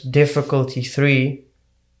says difficulty 3,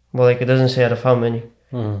 but like it doesn't say out of how many.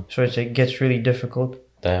 So it's like gets really difficult.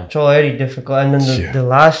 Damn. It's already difficult. And then Yeah. the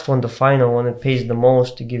last one, the final one, it pays the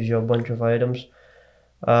most. It gives you a bunch of items.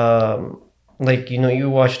 Like, you know, you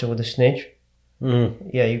watched it with the snitch.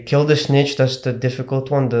 Yeah, you kill the snitch. That's the difficult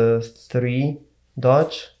one, the 3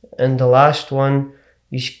 dots. And the last one,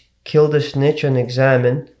 you kill the snitch and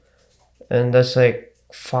examine. And that's like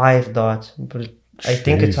 5 dots. But I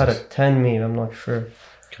think it's out Jesus. of 10 maybe. I'm not sure.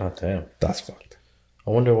 God damn. That's fucked. I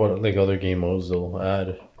wonder what like other game modes they'll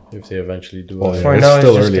add if they eventually do. Oh, add yeah, For it's now, it's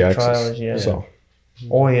still just early the access. trials, yeah. So,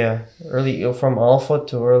 Oh yeah, from alpha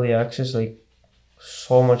to early access, like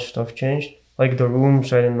so much stuff changed. Like the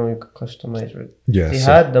rooms, I didn't know you could customize it. yeah. They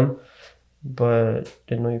so- had them, but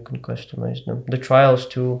didn't know you could customize them. The trials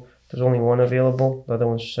too, there's only 1 available. The other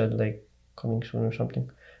one said like coming soon or something.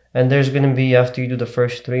 And there's gonna be, after you do the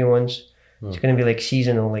first 3 ones, It's gonna be like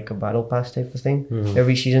seasonal, like a battle pass type of thing. Mhm.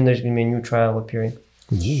 Every season there's gonna be a new trial appearing.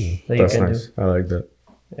 Ooh, That you that's can nice. I like that.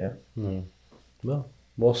 Well,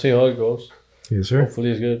 we'll see how it goes. Yes, sir.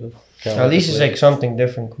 Hopefully it's good. Can't At wait least to it's play like something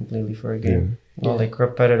different completely for a game. Not Yeah. like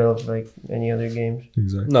repetitive like any other games.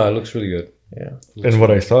 Exactly. No, it looks really good. Yeah. And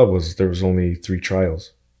what I thought was there was only 3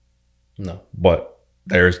 trials, No. but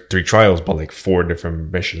there's 3 trials, but like 4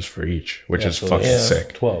 different missions for each, which Yeah, is so fucking yeah.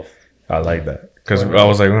 sick. 12. I like that because I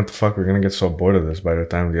was like, what the fuck? We're gonna get so bored of this by the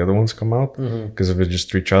time the other ones come out. Because if it's just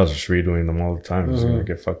 3 trials, just redoing them all the time, it's gonna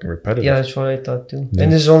get fucking repetitive. Yeah, that's what I thought too.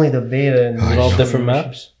 And this is only the beta. And Is it all different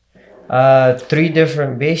maps? 3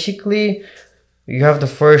 different. Basically, you have the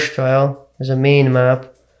first trial as a main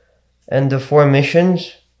map, and the 4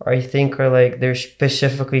 missions I think are like they're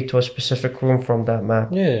specifically to a specific room from that map.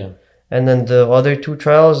 Yeah. And then the other 2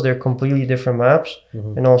 trials, they're completely different maps,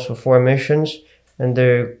 and also 4 missions, and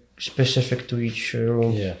they're specific to each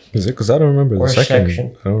room. Yeah. Is it? Because I don't remember Or the second. section.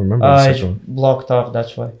 I don't remember the It's second one. blocked off.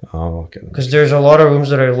 That's why. Oh, okay. Because there's a lot of rooms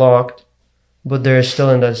that are locked, but they're still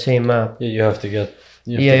in that same map. Yeah, you have to get.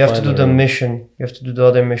 You have to find do the room. mission. You have to do the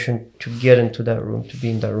other mission to get into that room, to be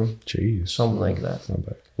in that room. Jeez. Something like that. Not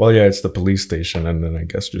bad. Well, yeah, it's the police station, and then I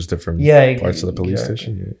guess just different Yeah, parts of the police exactly.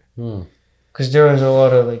 station. Hmm. Because there was a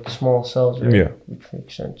lot of like small cells, right? Yeah. Which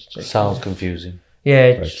makes sense. It's like, Sounds confusing. yeah,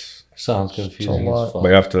 Yeah. it's, Sounds confusing lot. as fuck. But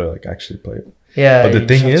you have to like actually play it. yeah. But the you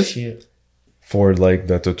thing just have to is- see it. For like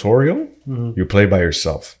the tutorial, you play by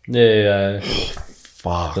yourself. Yeah.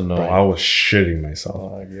 Fuck, bro, annoying. I was shitting myself. Oh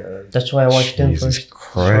my god. That's why I watched him Jesus first.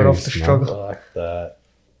 Start off the Christ, man. struggle. Fuck that.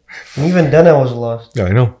 And even then, I was lost. Yeah,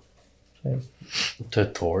 I know.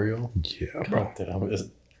 Tutorial? Yeah, bro. God damn, it's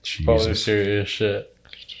probably Jesus, serious shit.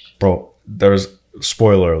 bro. There's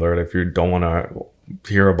spoiler alert. If you don't want to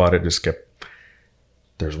hear about it, just skip.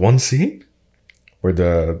 There's one scene where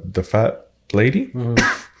the fat lady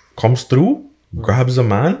comes through, grabs a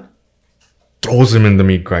man, throws him in the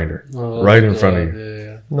meat grinder right in front of you.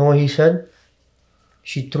 Yeah. Know what he said?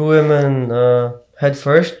 She threw him in head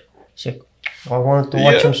first. She said, I wanted to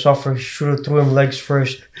watch him suffer. She should have threw him legs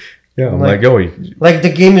first. Yeah, I'm Like- like, yo, Like the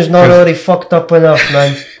game is not already fucked up enough,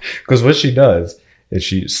 man. because what she does is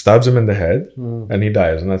she stabs him in the head and he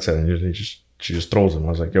dies, and that's it. And she just throws him. I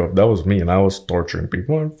was like, yo, if that was me and I was torturing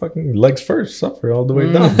people, I'd fucking legs first, suffer all the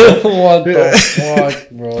way down. What the fuck,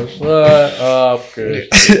 bro? Shut up,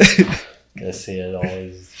 Christian. I see it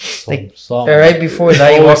always. Like, Something. right before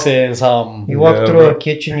that, you Always walk, saying something. you walk Yeah, through bro. a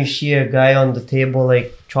kitchen, you see a guy on the table,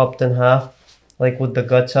 like chopped in half, like with the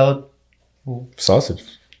guts out. Sausage.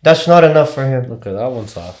 That's not enough for him. Okay, that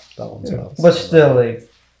one's off. That one's off. But still, like,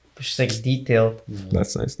 just like detailed.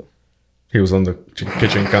 That's nice though. He was on the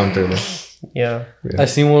kitchen counter though. Yeah. I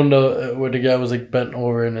seen one where the guy was like bent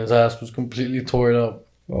over and his ass was completely torn up.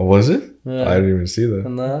 Oh, was it? Yeah. I didn't even see that.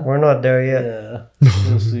 And that? We're not there yet. Yeah.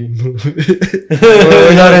 We'll see.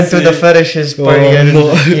 We're not into the fetishes part yet. in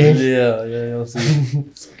this game. Yeah, you'll see.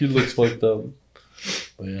 He looks fucked up.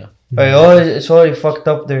 But yeah. It's already fucked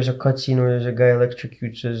up. There's a cutscene where there's a guy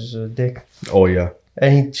electrocutes his dick. Oh yeah,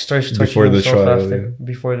 And he starts touching Before the himself trial, after. yeah.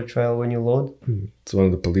 Before the trial, when you load. it's one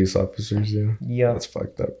of the police officers. Yeah, Yeah. that's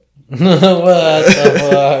fucked up. What the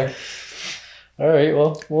fuck? Alright,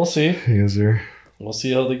 well, we'll see. Yes, sir. We'll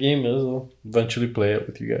see how the game is. We'll eventually play it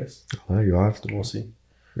with you guys. Oh, you have to. We'll see.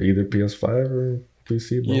 Either PS5 or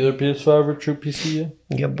PC. Bro. Either PS5 or true PC,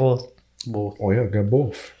 yeah? Get both. Both. Oh yeah, get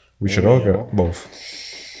both. We should all Yeah. get both.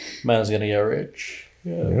 Man's gonna get rich.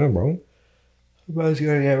 Yeah. Yeah, bro. Man's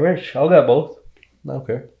gonna get rich. I'll get both. I don't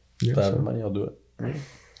care. Yeah, If I have the same. money, I'll do it.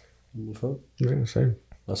 Move up. Yeah, same.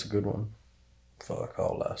 That's a good one. Fuck,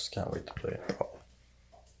 Outlast. Can't wait to play it.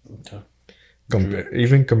 Okay.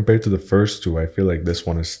 Even compared to the first two, I feel like this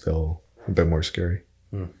one is still a bit more scary.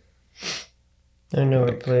 I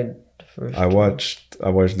never played the first. I watched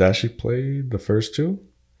Dashi play the first two,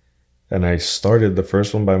 and I started the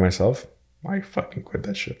first one by myself. I fucking quit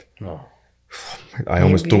that shit. No. I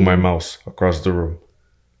almost threw Maybe- my mouse across the room.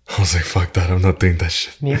 I was like, fuck that, I'm not doing that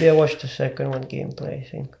shit. Maybe I watched the second one gameplay, I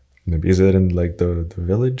think. Maybe is it in like the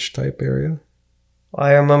village type area?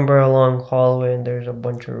 I remember a long hallway and there's a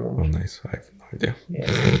bunch of Oh, rooms. nice. I have no idea.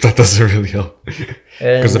 Yeah. That doesn't really help. Because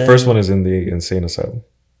Because the first one is in the insane asylum.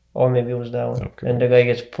 Or maybe it was that one. Okay. And the guy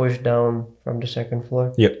gets pushed down from the second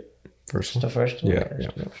floor. First It's the one. first one. Yeah, That's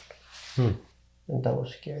yeah. the first. And that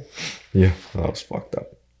was scary. Yeah, that was fucked up.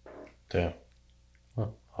 Damn. Huh.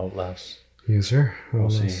 Outlast. Yes, sir. We'll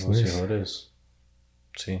see. that's We'll nice. see how it is.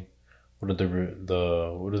 See. What are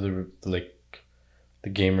the like the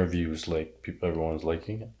game reviews like? People, everyone's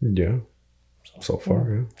liking it. Yeah. So far,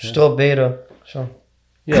 yeah. Still beta. So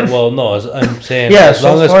Yeah, well, no, I'm saying Yeah, as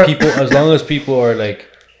so long far- as people are like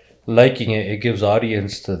liking it, it gives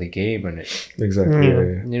audience to the game, and it, Exactly.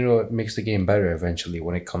 Yeah. you know, it makes the game better eventually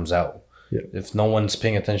when it comes out. Yeah. If no one's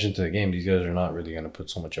paying attention to the game, these guys are not really gonna put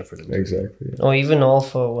so much effort into it. Exactly. Yeah. Oh, even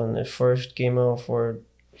Alpha, when it first came out for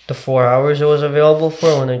the 4 hours it was available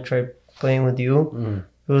for, when I tried playing with you,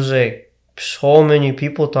 it was like so many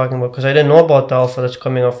people talking about, because I didn't know about the Alpha that's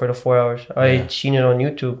coming out for the 4 hours. I had seen it on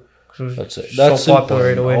YouTube. It was That's it. so That's popular right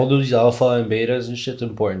important. away. All those alpha and betas and shit's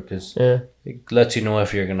important because Yeah. it lets you know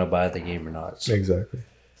if you're gonna buy the game or not. So, Exactly.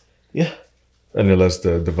 yeah, And it lets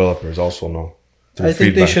the developers also know. through I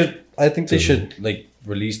think feedback. they should. I think they should like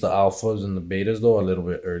release the alphas and the betas though a little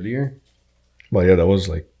bit earlier. Well, yeah, that was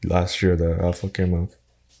like last year the alpha came out.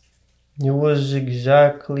 It was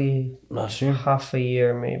exactly Last year. half a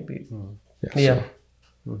year, maybe. Yeah.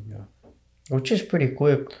 Yeah. Which is pretty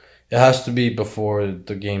quick. It has to be before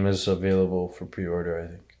the game is available for pre-order. I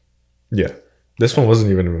think. Yeah. This one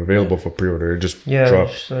wasn't even available for pre-order. It just Yeah,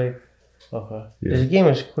 dropped. it's like, Okay. Yeah. this game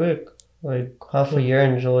is quick. Like, half a year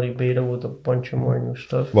and it's already beta with a bunch of more new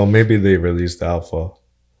stuff. Well, maybe they released the alpha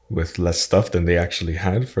with less stuff than they actually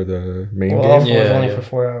had for the main Well, game. Alpha was Yeah, only yeah. for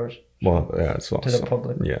 4 hours Well, yeah, it's to also. the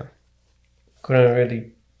public. Yeah, Couldn't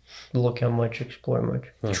really look at much, explore much.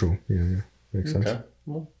 true. Yeah. Makes sense. Okay.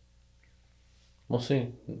 Well, we'll see.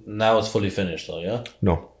 Now it's fully finished though. Yeah.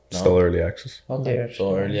 No, still early access. Okay. Yeah, So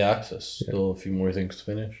sure. early access. Still a few more things to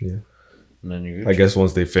finish. Yeah. And then you're good. I guess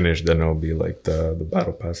once they finish, then it'll be like the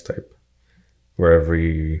battle pass type, where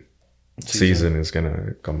every season is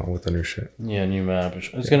gonna come out with a new shit. Yeah, new map.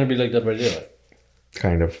 It's gonna be like Dead by Daylight.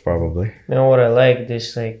 Kind of, probably. You know what I like?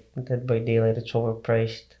 This, like, Dead by Daylight, it's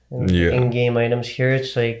overpriced. And Yeah. in-game items here,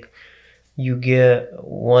 it's like you get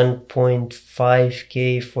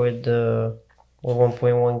 1.5k for the, or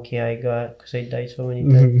 1.1k I got, because I died so many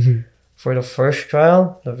times. For the first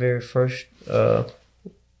trial, the very first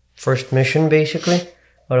mission, basically,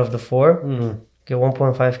 out of the 4, get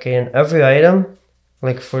 1.5k, and every item,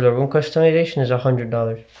 like for the room customization, is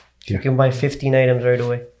 $100. You Yeah. can buy 15 items right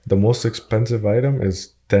away. The most expensive item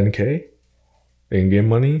is 10k in-game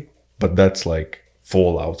money, but that's like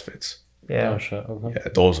full outfits. Yeah. Oh shit. Okay. Yeah,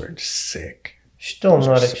 those are sick. Still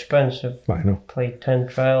not expensive. I know. Play 10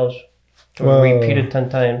 trials. Well- Repeat it 10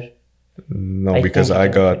 times. No, I because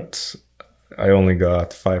think I only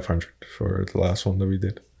got 500 for the last one that we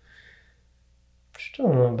did.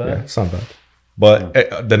 Still not bad. Yeah, it's not bad.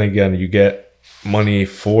 But then again, you get money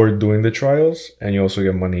for doing the trials, and you also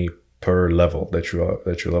get money per level that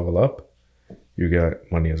you level up. You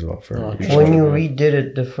get money as well for each When level. you redid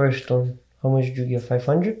it, the first one, how much did you get?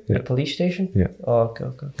 500? Yeah. The police station? Yeah. Oh,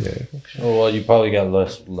 okay. Yeah. Oh well, you probably got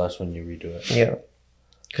less when you redo it. Yeah.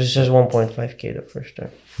 Because it says 1.5k the first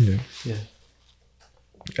time. Yeah. Yeah.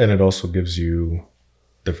 And it also gives you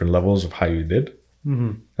different levels of how you did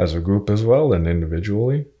as a group as well and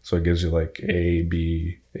individually. So it gives you like A,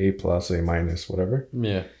 B, A plus, A minus, whatever.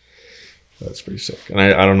 Yeah. That's pretty sick. And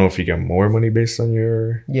I don't know if you get more money based on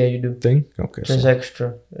your Yeah, you do. thing. Okay. There's So,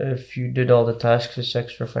 extra. If you did all the tasks, it's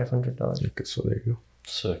extra $500. okay, so there you go.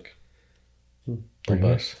 Sick. Pretty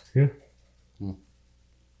bad. nice. Yeah.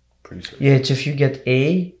 Pretty sick. Yeah, it's if you get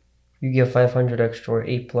A, you get 500 extra, or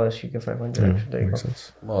A plus, you get 500 extra. There you go. Makes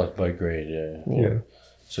sense. Well, it's by grade. Yeah. Yeah.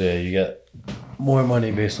 So yeah, you get more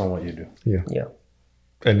money based on what you do. Yeah.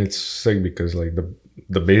 And it's sick because like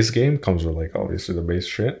the base game comes with like obviously the base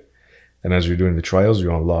shit. And as you're doing the trials,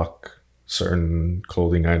 you unlock certain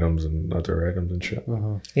clothing items and other items and shit.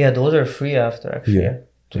 Yeah, those are free after, actually. Yeah.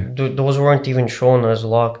 Those weren't even shown as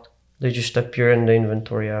locked. They just appear in the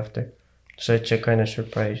inventory after. So it's a kind of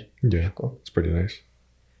surprise. Yeah. Cool. It's pretty nice.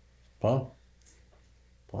 Fun.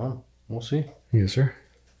 We'll see. Yes, sir.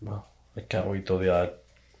 Well, I can't wait till they add a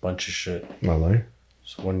bunch of shit. Not lie.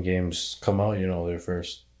 So when games come out, you know,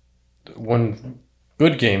 when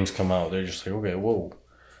good games come out, they're just like, okay, whoa,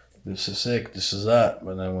 this is sick, this is that.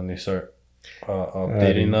 But then when they start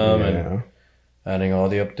updating them and adding all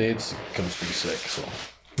the updates, it becomes pretty sick. So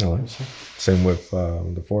Not lie. Same with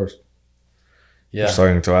the Force. yeah, They're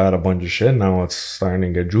starting to add a bunch of shit. Now it's starting to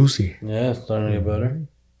get juicy. yeah, it's starting to get better.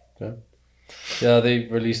 Okay. Yeah, they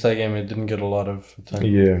released that game. It didn't get a lot of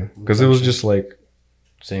attention. Yeah. Because it was just like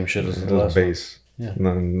Same shit as the the last one. base. Yeah.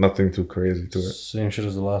 Nothing too crazy to it. Same shit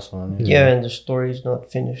as the last one. Yeah, and the story is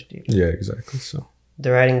not finished yet. Yeah, exactly. So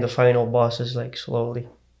They're adding the final bosses like slowly.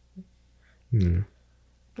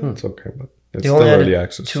 it's okay, but it's They still only early added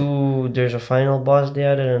access. there's a final boss they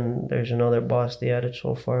added, and there's another boss they added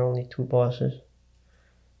so far, only 2 bosses.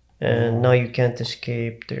 And now you can't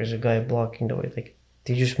escape. There's a guy blocking the way. Like,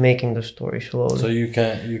 they're just making the story slowly. So you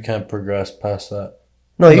can't progress past that.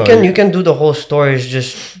 No, No, you can do the whole story. It's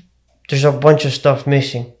just there's a bunch of stuff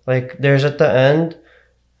missing. Like there's at the end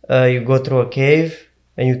you go through a cave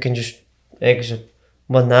and you can just exit.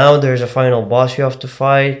 But now there's a final boss you have to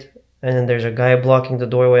fight, and then there's a guy blocking the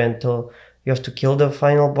doorway until you have to kill the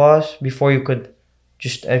final boss before you could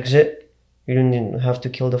just exit. You don't even have to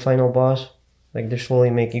kill the final boss. Like they're slowly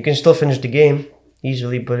making. You can still finish the game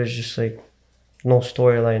easily, but it's just like no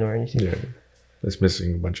storyline or anything. Yeah, it's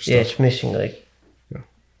missing a bunch of stuff. Yeah, it's missing like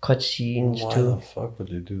cutscenes Why too. the fuck would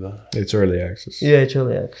they do that? It's early access. Yeah, it's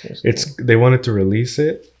early access. They wanted to release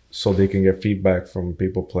it so they can get feedback from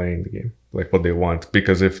people playing the game, like what they want.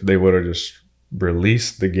 Because if they would have just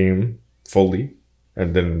released the game fully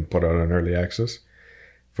and then put out an early access,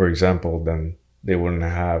 for example, then they wouldn't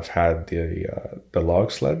have had the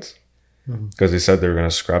log sleds, because they said they were gonna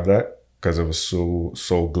scrap that because it was so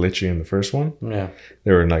glitchy in the first one. Yeah.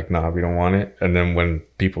 They were like, nah, we don't want it. And then when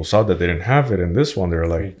people saw that they didn't have it in this one, they were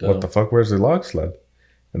like, what the fuck, where's the log sled?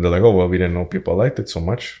 And they're like, oh, well, we didn't know people liked it so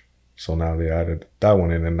much. So now they added that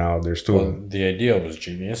one in, and now there's two of them. The idea was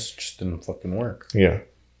genius, just didn't fucking work. Yeah.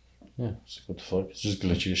 Yeah, it's like, what the fuck? It's just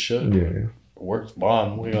glitchy as shit. Yeah. It works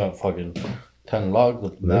bomb. We got fucking 10 logs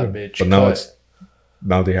with that bitch. But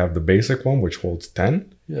now they have the basic one, which holds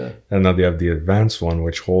 10. Yeah. And now they have the advanced one,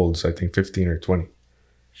 which holds, I think, 15 or 20.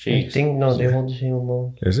 I think no, they hold the same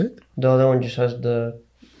amount. Is it? The other one just has the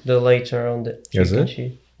lights around it. So Is you can it?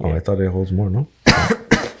 see. Oh, I thought it holds more, no?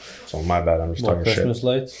 So my bad, I'm just talking Christmas shit.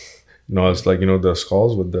 lights? No, it's like, the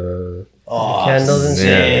skulls with the... Oh, candles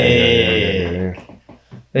and Yeah.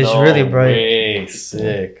 It's really bright. Way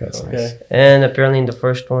sick. That's Okay. nice. And apparently in the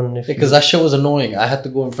first one, if Because that shit was annoying. I had to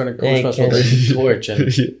go in front of Christmas Yeah, you with a torch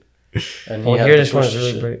and he oh, had here to this one push is the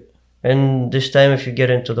really shit. bright. And this time, if you get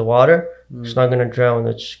into the water, it's not gonna drown.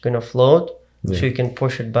 It's gonna float, so you can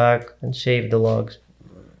push it back and save the logs.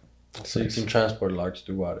 So you can transport logs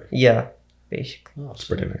through water. Yeah, basically. Oh, It's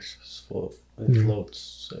pretty nice. It floats.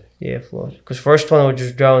 Sick. Yeah, float. Because first one would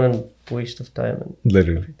just drown and waste of time and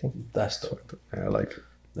Literally. everything. That's dope. Yeah, I like it.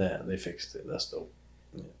 Yeah, they fixed it. That's dope.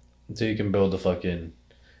 Yeah. So you can build the fucking...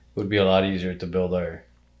 It would be a lot easier to build our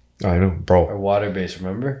I know, bro. water base,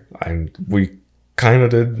 remember? We kind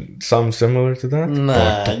of did something similar to that. Nah,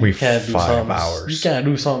 but it took me you can't do 5 something. hours. You can't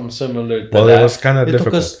do something similar to Well, that. it was kind of It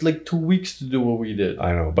difficult. took us like 2 weeks to do what we did.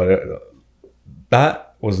 I know, but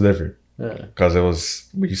that was different. Yeah. Because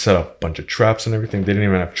we set up a bunch of traps and everything. They didn't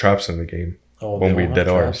even have traps in the game Oh, when they we don't did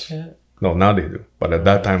have ours. traps yet? No, now they do. But at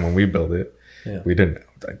that time when we built it, we didn't.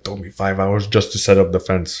 It took me 5 hours just to set up the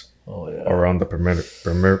fence around the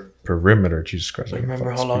perimeter. Jesus Christ. I can't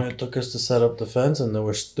Remember how fucking long speak. it took us to set up the fence and there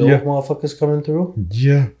were still Yeah. motherfuckers coming through?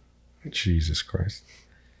 Yeah. Jesus Christ.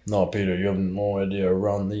 No, Peter, you have no idea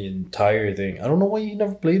around the entire thing. I don't know why you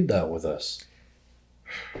never played that with us.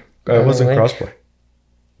 It wasn't like- crossplay.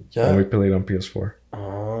 When we Yeah. played on PS4.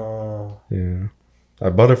 Oh, Yeah. I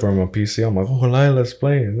bought it from a PC. I'm like, oh, let's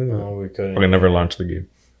play. And then no, we couldn't. I never launched the game.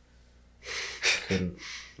 Couldn't.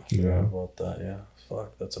 I forgot about that. Yeah.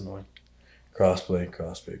 Fuck, that's annoying. Crossplay.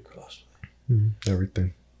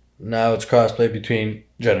 Everything. Now it's crossplay between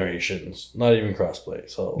generations. Not even crossplay.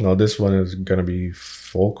 So No, this one is going to be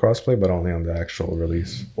full crossplay, but only on the actual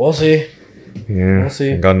release. we'll see. Yeah. We'll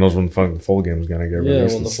see. And God knows when fucking full game is going to get Yeah,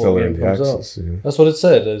 released. when the It's full still game early comes out. access. Yeah. That's what it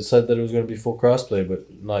said. It said that it was going to be full crossplay, but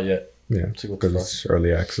not yet. Yeah. See what the Because it's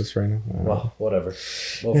early access right now. Well, whatever.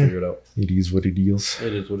 We'll figure it out. It is what it is.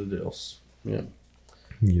 It is what it is. Yeah.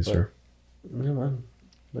 Yes, sir. Yeah, man.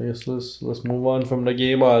 I guess let's move on from the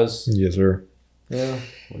game as. Yes, sir. Yeah.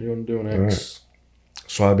 What do you want to do next?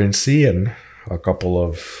 So I've been seeing a couple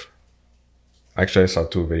of... Actually, I saw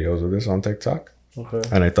 2 videos of this on TikTok. Okay.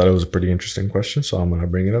 And I thought it was a pretty interesting question. So I'm going to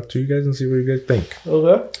bring it up to you guys and see what you guys think.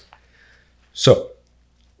 Okay. So,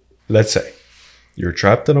 let's say you're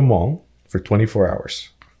trapped in a mall for 24 hours.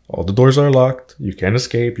 All the doors are locked. You can't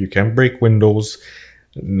escape. You can't break windows.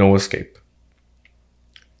 No escape.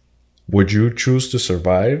 Would you choose to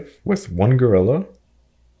survive with 1 gorilla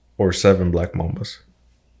or 7 black mambas?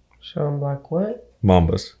 So I'm like, what?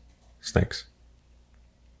 Mambas. Snakes.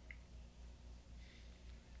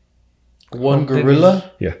 One How big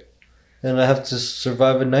gorilla? Yeah. And I have to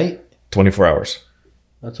survive a night? 24 hours.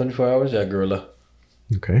 24 hours? Yeah, gorilla.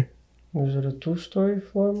 Okay. Was it a 2-story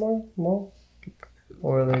floor mall?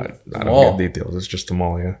 Or like, I Mall. don't get details. It's just a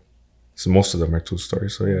mall, yeah. So most of them are 2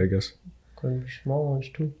 stories. So yeah, I guess. could be small ones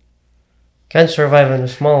too. Can't survive in a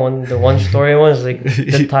small one. The 1-story ones, like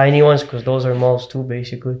the tiny ones, because those are malls too,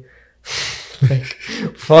 basically. Like,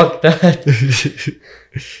 fuck that.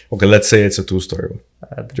 Okay, let's say it's a 2-story one.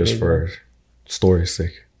 The Just big for one. story's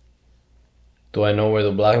sake. Do I know where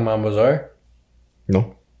the black mambas are?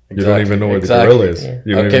 No. You don't even know where Exactly. the gorilla is. Yeah.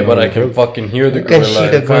 You don't Okay, even but know I the can gorilla. fucking hear the You can gorilla see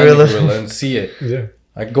the and find gorilla. the gorilla and see it. Yeah.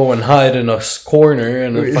 I go and hide in a corner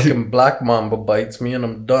and a fucking black mamba bites me and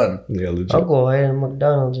I'm done. Yeah, legit. I'll go hide in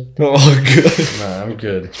McDonald's. Oh, good. Nah, I'm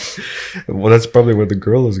good. Well, that's probably where the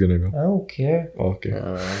girl is gonna go. I don't care. Okay.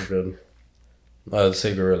 I'm good. I'd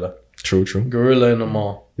say gorilla. True. Gorilla in the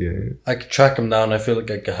mall. Yeah. I could track him down. I feel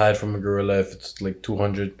like I could hide from a gorilla if it's like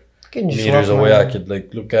 200 Can you meters swap away. my- I could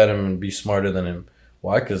like look at him and be smarter than him.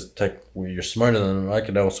 Why? Because you're smarter than him. I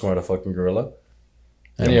could outsmart a fucking gorilla.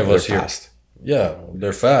 Any of us here. Fast. Yeah,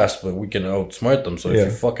 they're fast, but we can outsmart them. So Yeah. if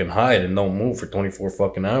you fucking hide and don't move for 24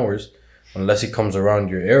 fucking hours, unless he comes around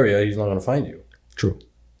your area, he's not gonna find you. True.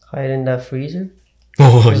 Hide in that freezer.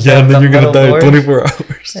 Oh, Is yeah, that and then the you're gonna metal die in doors? 24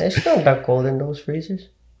 hours. It's not that cold in those freezers.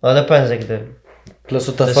 Well, it depends, like Plus,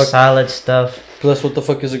 what the the fuck? salad stuff. Plus, what the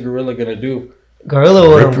fuck is a gorilla gonna do? Gorilla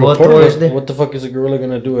wouldn't Rip go your portal. towards there. What the fuck is a gorilla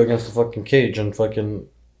gonna do against the fucking cage and fucking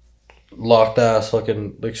locked ass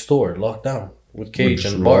fucking like store locked down with cage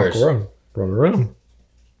Just and walk bars? around. Run around.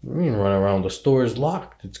 What do you mean run around? The store is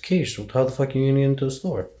locked. It's caged. How the fuck are you gonna get into the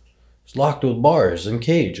store? It's locked with bars and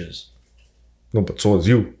cages. No, but so is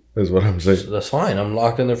you, is what I'm saying. So that's fine. I'm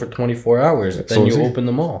locked in there for 24 hours. So Then is you he. open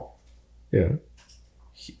the mall. Yeah.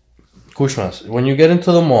 Kushmas, when you get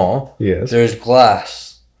into the mall, Yes. there's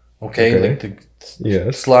glass. Okay? Okay. Like the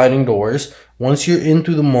Yes. sliding doors. Once you're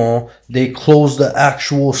into the mall, they close the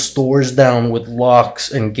actual stores down with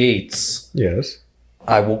locks and gates. Yes.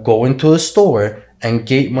 I will go into a store and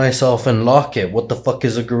gate myself and lock it. What the fuck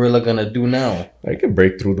is a gorilla gonna do now? I can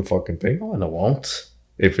break through the fucking thing. No, it won't.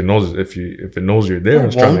 If it knows you're there and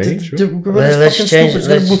it's trying to hit you.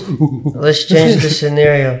 Let's change the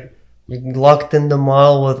scenario. You're locked in the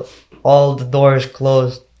mall with all the doors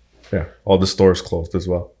closed, Yeah. All the stores closed as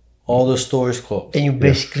well. All the stores closed. and you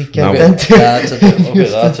basically Now- can't enter. That's a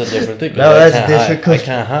different thing. 'cause No, I that's can't hide. difficult. I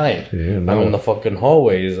can't hide. Yeah, I'm no. in the fucking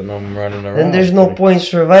hallways and I'm running around. Then there's no point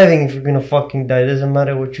surviving if you're gonna fucking die. It doesn't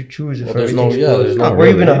matter what you choose. If Well, there's no- everything's yeah, closed. there's no Where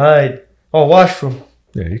are you really. gonna hide? Oh, washroom.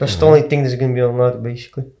 Yeah, you That's can the only thing that's gonna be unlocked,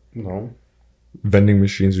 basically. No. vending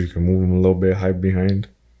machines you can move them a little bit, hide behind.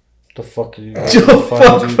 The fuck are you?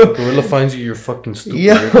 fuck? Gorilla finds you. You're fucking stupid.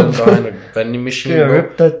 Yeah, You're gonna die behind a vending machine, Gonna bro.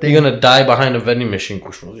 rip that thing. You're gonna die behind a vending machine,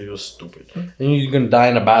 Kushma. You're stupid. And you're gonna die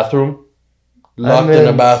in a bathroom, locked in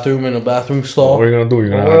a bathroom stall. What are you gonna do?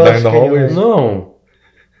 You're gonna Where die else in the can you hallway? live? No.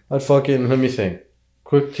 I'd fucking, let me think.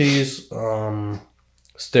 Quick tease,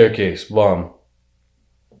 staircase, bomb.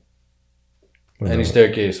 Any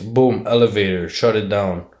staircase, boom, elevator, shut it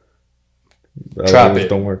down. Trap Elevators it.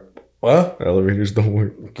 don't work. What? Elevators don't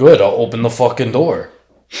work. Good, I'll open the fucking door.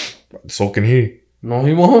 So can he. No,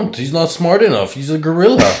 he won't. He's not smart enough. He's a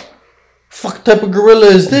gorilla. Fuck type of gorilla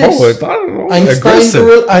is this? Bro, I don't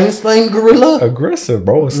know. Einstein gorilla? Aggressive,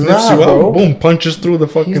 bro. It sniffs Nah, you bro. out. Boom, punches through the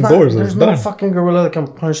fucking He's not, doors and there's it's no done. fucking gorilla that can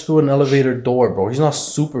punch through an elevator door, bro. He's not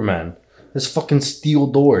Superman. There's fucking steel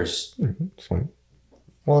doors. It's fine.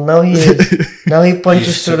 Well, now he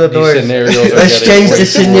punches through the These doors. scenarios are Let's getting change way the too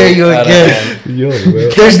scenario out of again. hand. Yo,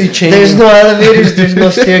 well. There's no elevators, there's no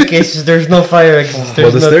staircases, there's no fire exits. Well,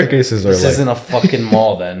 There's the nothing. staircases are This like... isn't a fucking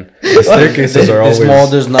mall then. The staircases are This always...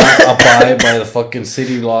 mall does not abide by the fucking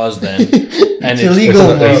city laws then. And it's illegal,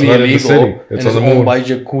 completely bro. It's not in the illegal. city. And It's it's on the owned moon. by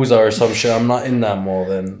Yakuza or some shit. I'm not in that mall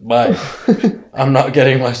then. Bye. I'm not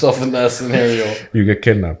getting myself in that scenario. You get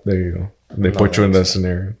kidnapped. There you go. They put you in that that's-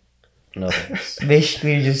 scenario. No.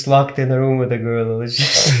 Basically, you're just locked in a room with a gorilla. It's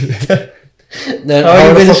just Then How are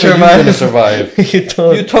you the gonna fuck are you gonna survive? you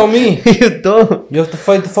don't. You tell me. You don't. You have to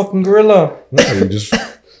fight the fucking gorilla. No, you just...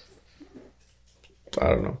 I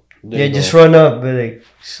don't know. Yeah, just run up, be like,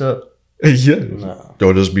 so. Yeah. Nah.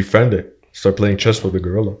 Yo, just befriend it. Start playing chess with the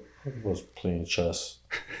gorilla. I was playing chess.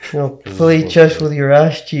 You know, play chess with your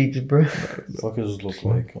ass cheeks, bro. What the fuck does this look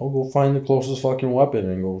like? I'll go find the closest fucking weapon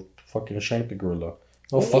and go fucking shank the gorilla.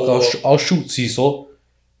 Oh fuck, I'll shoot Cecil.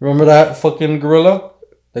 Remember that fucking gorilla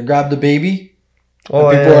that grabbed the baby? Oh,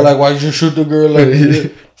 And people yeah. are like, why'd you shoot the gorilla?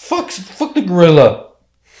 fuck the gorilla.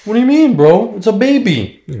 What do you mean, bro? It's a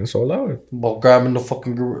baby. Yeah, it's all out. About grabbing the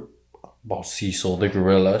fucking gorilla. About Cecil the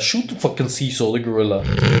gorilla. Shoot the fucking Cecil the gorilla.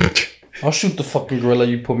 I'll shoot the fucking gorilla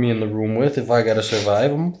you put me in the room with if I gotta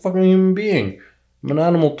survive. I'm a fucking human being. I'm an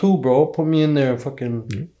animal too, bro. Put me in there and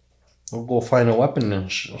fucking... I'll go find a weapon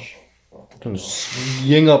and fucking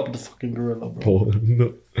ying up the fucking gorilla, bro. Oh,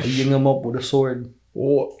 no. I ying him up with a sword.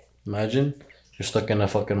 Oh. Imagine you're stuck in a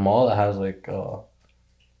fucking mall that has like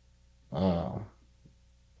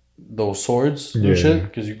those swords and Yeah. shit.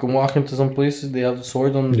 Because you can walk into some places, they have the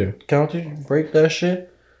swords on Yeah. the counter. You break that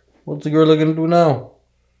shit. What's the gorilla gonna do now?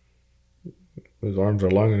 His arms are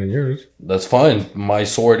longer than yours. That's fine. My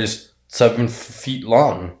sword is 7 feet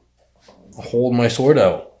long. I'll hold my sword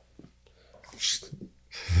out.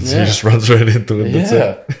 So he just runs right into it. That's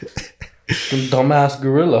Yeah. Some dumbass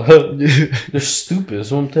gorilla. They're stupid,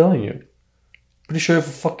 that's what I'm telling you. Pretty sure if a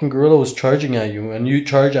fucking gorilla was charging at you and you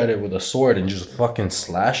charge at it with a sword and just fucking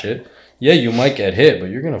slash it, yeah, you might get hit, but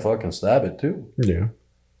you're gonna fucking stab it too. Yeah.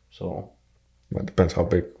 So. That depends how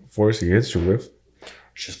big force he hits you with.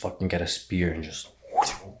 Just fucking get a spear and just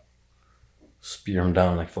spear him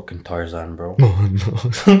down like fucking Tarzan, bro. Oh, no.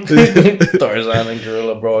 Tarzan and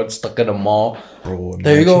gorilla, bro. It's stuck in a mall. Bro,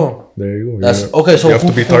 There you go. There you go. That's okay. So you have who,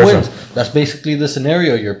 to be who Tarzan. wins? That's basically the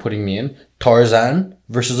scenario you're putting me in. Tarzan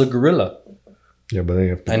versus a gorilla. Yeah, but then you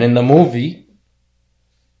have to. And in the movie,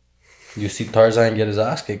 you see Tarzan get his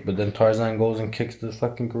ass kicked, but then Tarzan goes and kicks the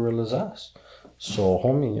fucking gorilla's ass. So,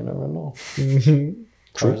 homie, you never know.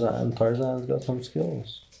 Tarzan's got some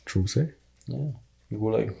skills. True say. Yeah.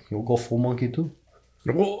 You'll go full monkey too.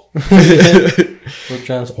 Oh, We'll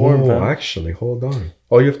transform, fam. actually, hold on.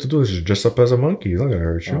 All you have to do is just dress up as a monkey. He's not gonna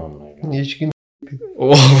hurt you. Oh my god. You can.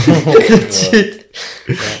 Oh. That's it.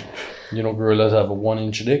 Yeah. You know gorillas have a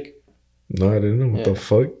 1-inch dick? No, I didn't know. What the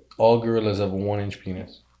fuck? All gorillas have a 1-inch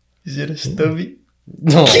penis. Is it a stubby?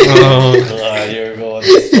 No. God, here we go with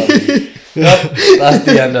the stubby. Yep, that's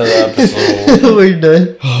the end of the episode. We're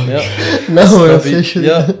done. Yep. Now we're Stubby. officially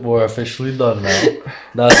Yep, we're officially done now.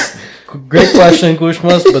 That's great question,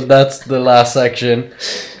 Kushmas, but that's the last section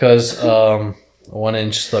because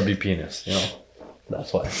 1-inch stubby penis. You know,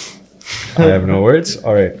 that's why. I have no words.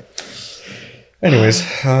 All right. Anyways,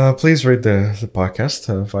 please rate the podcast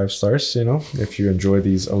 5 stars. You know, if you enjoy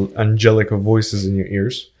these angelic voices in your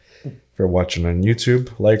ears. If you're watching on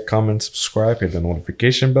YouTube, like, comment, subscribe, hit the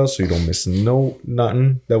notification bell so you don't miss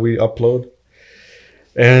nothing that we upload.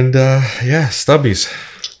 And yeah, stubbies.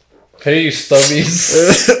 Hey, stubbies.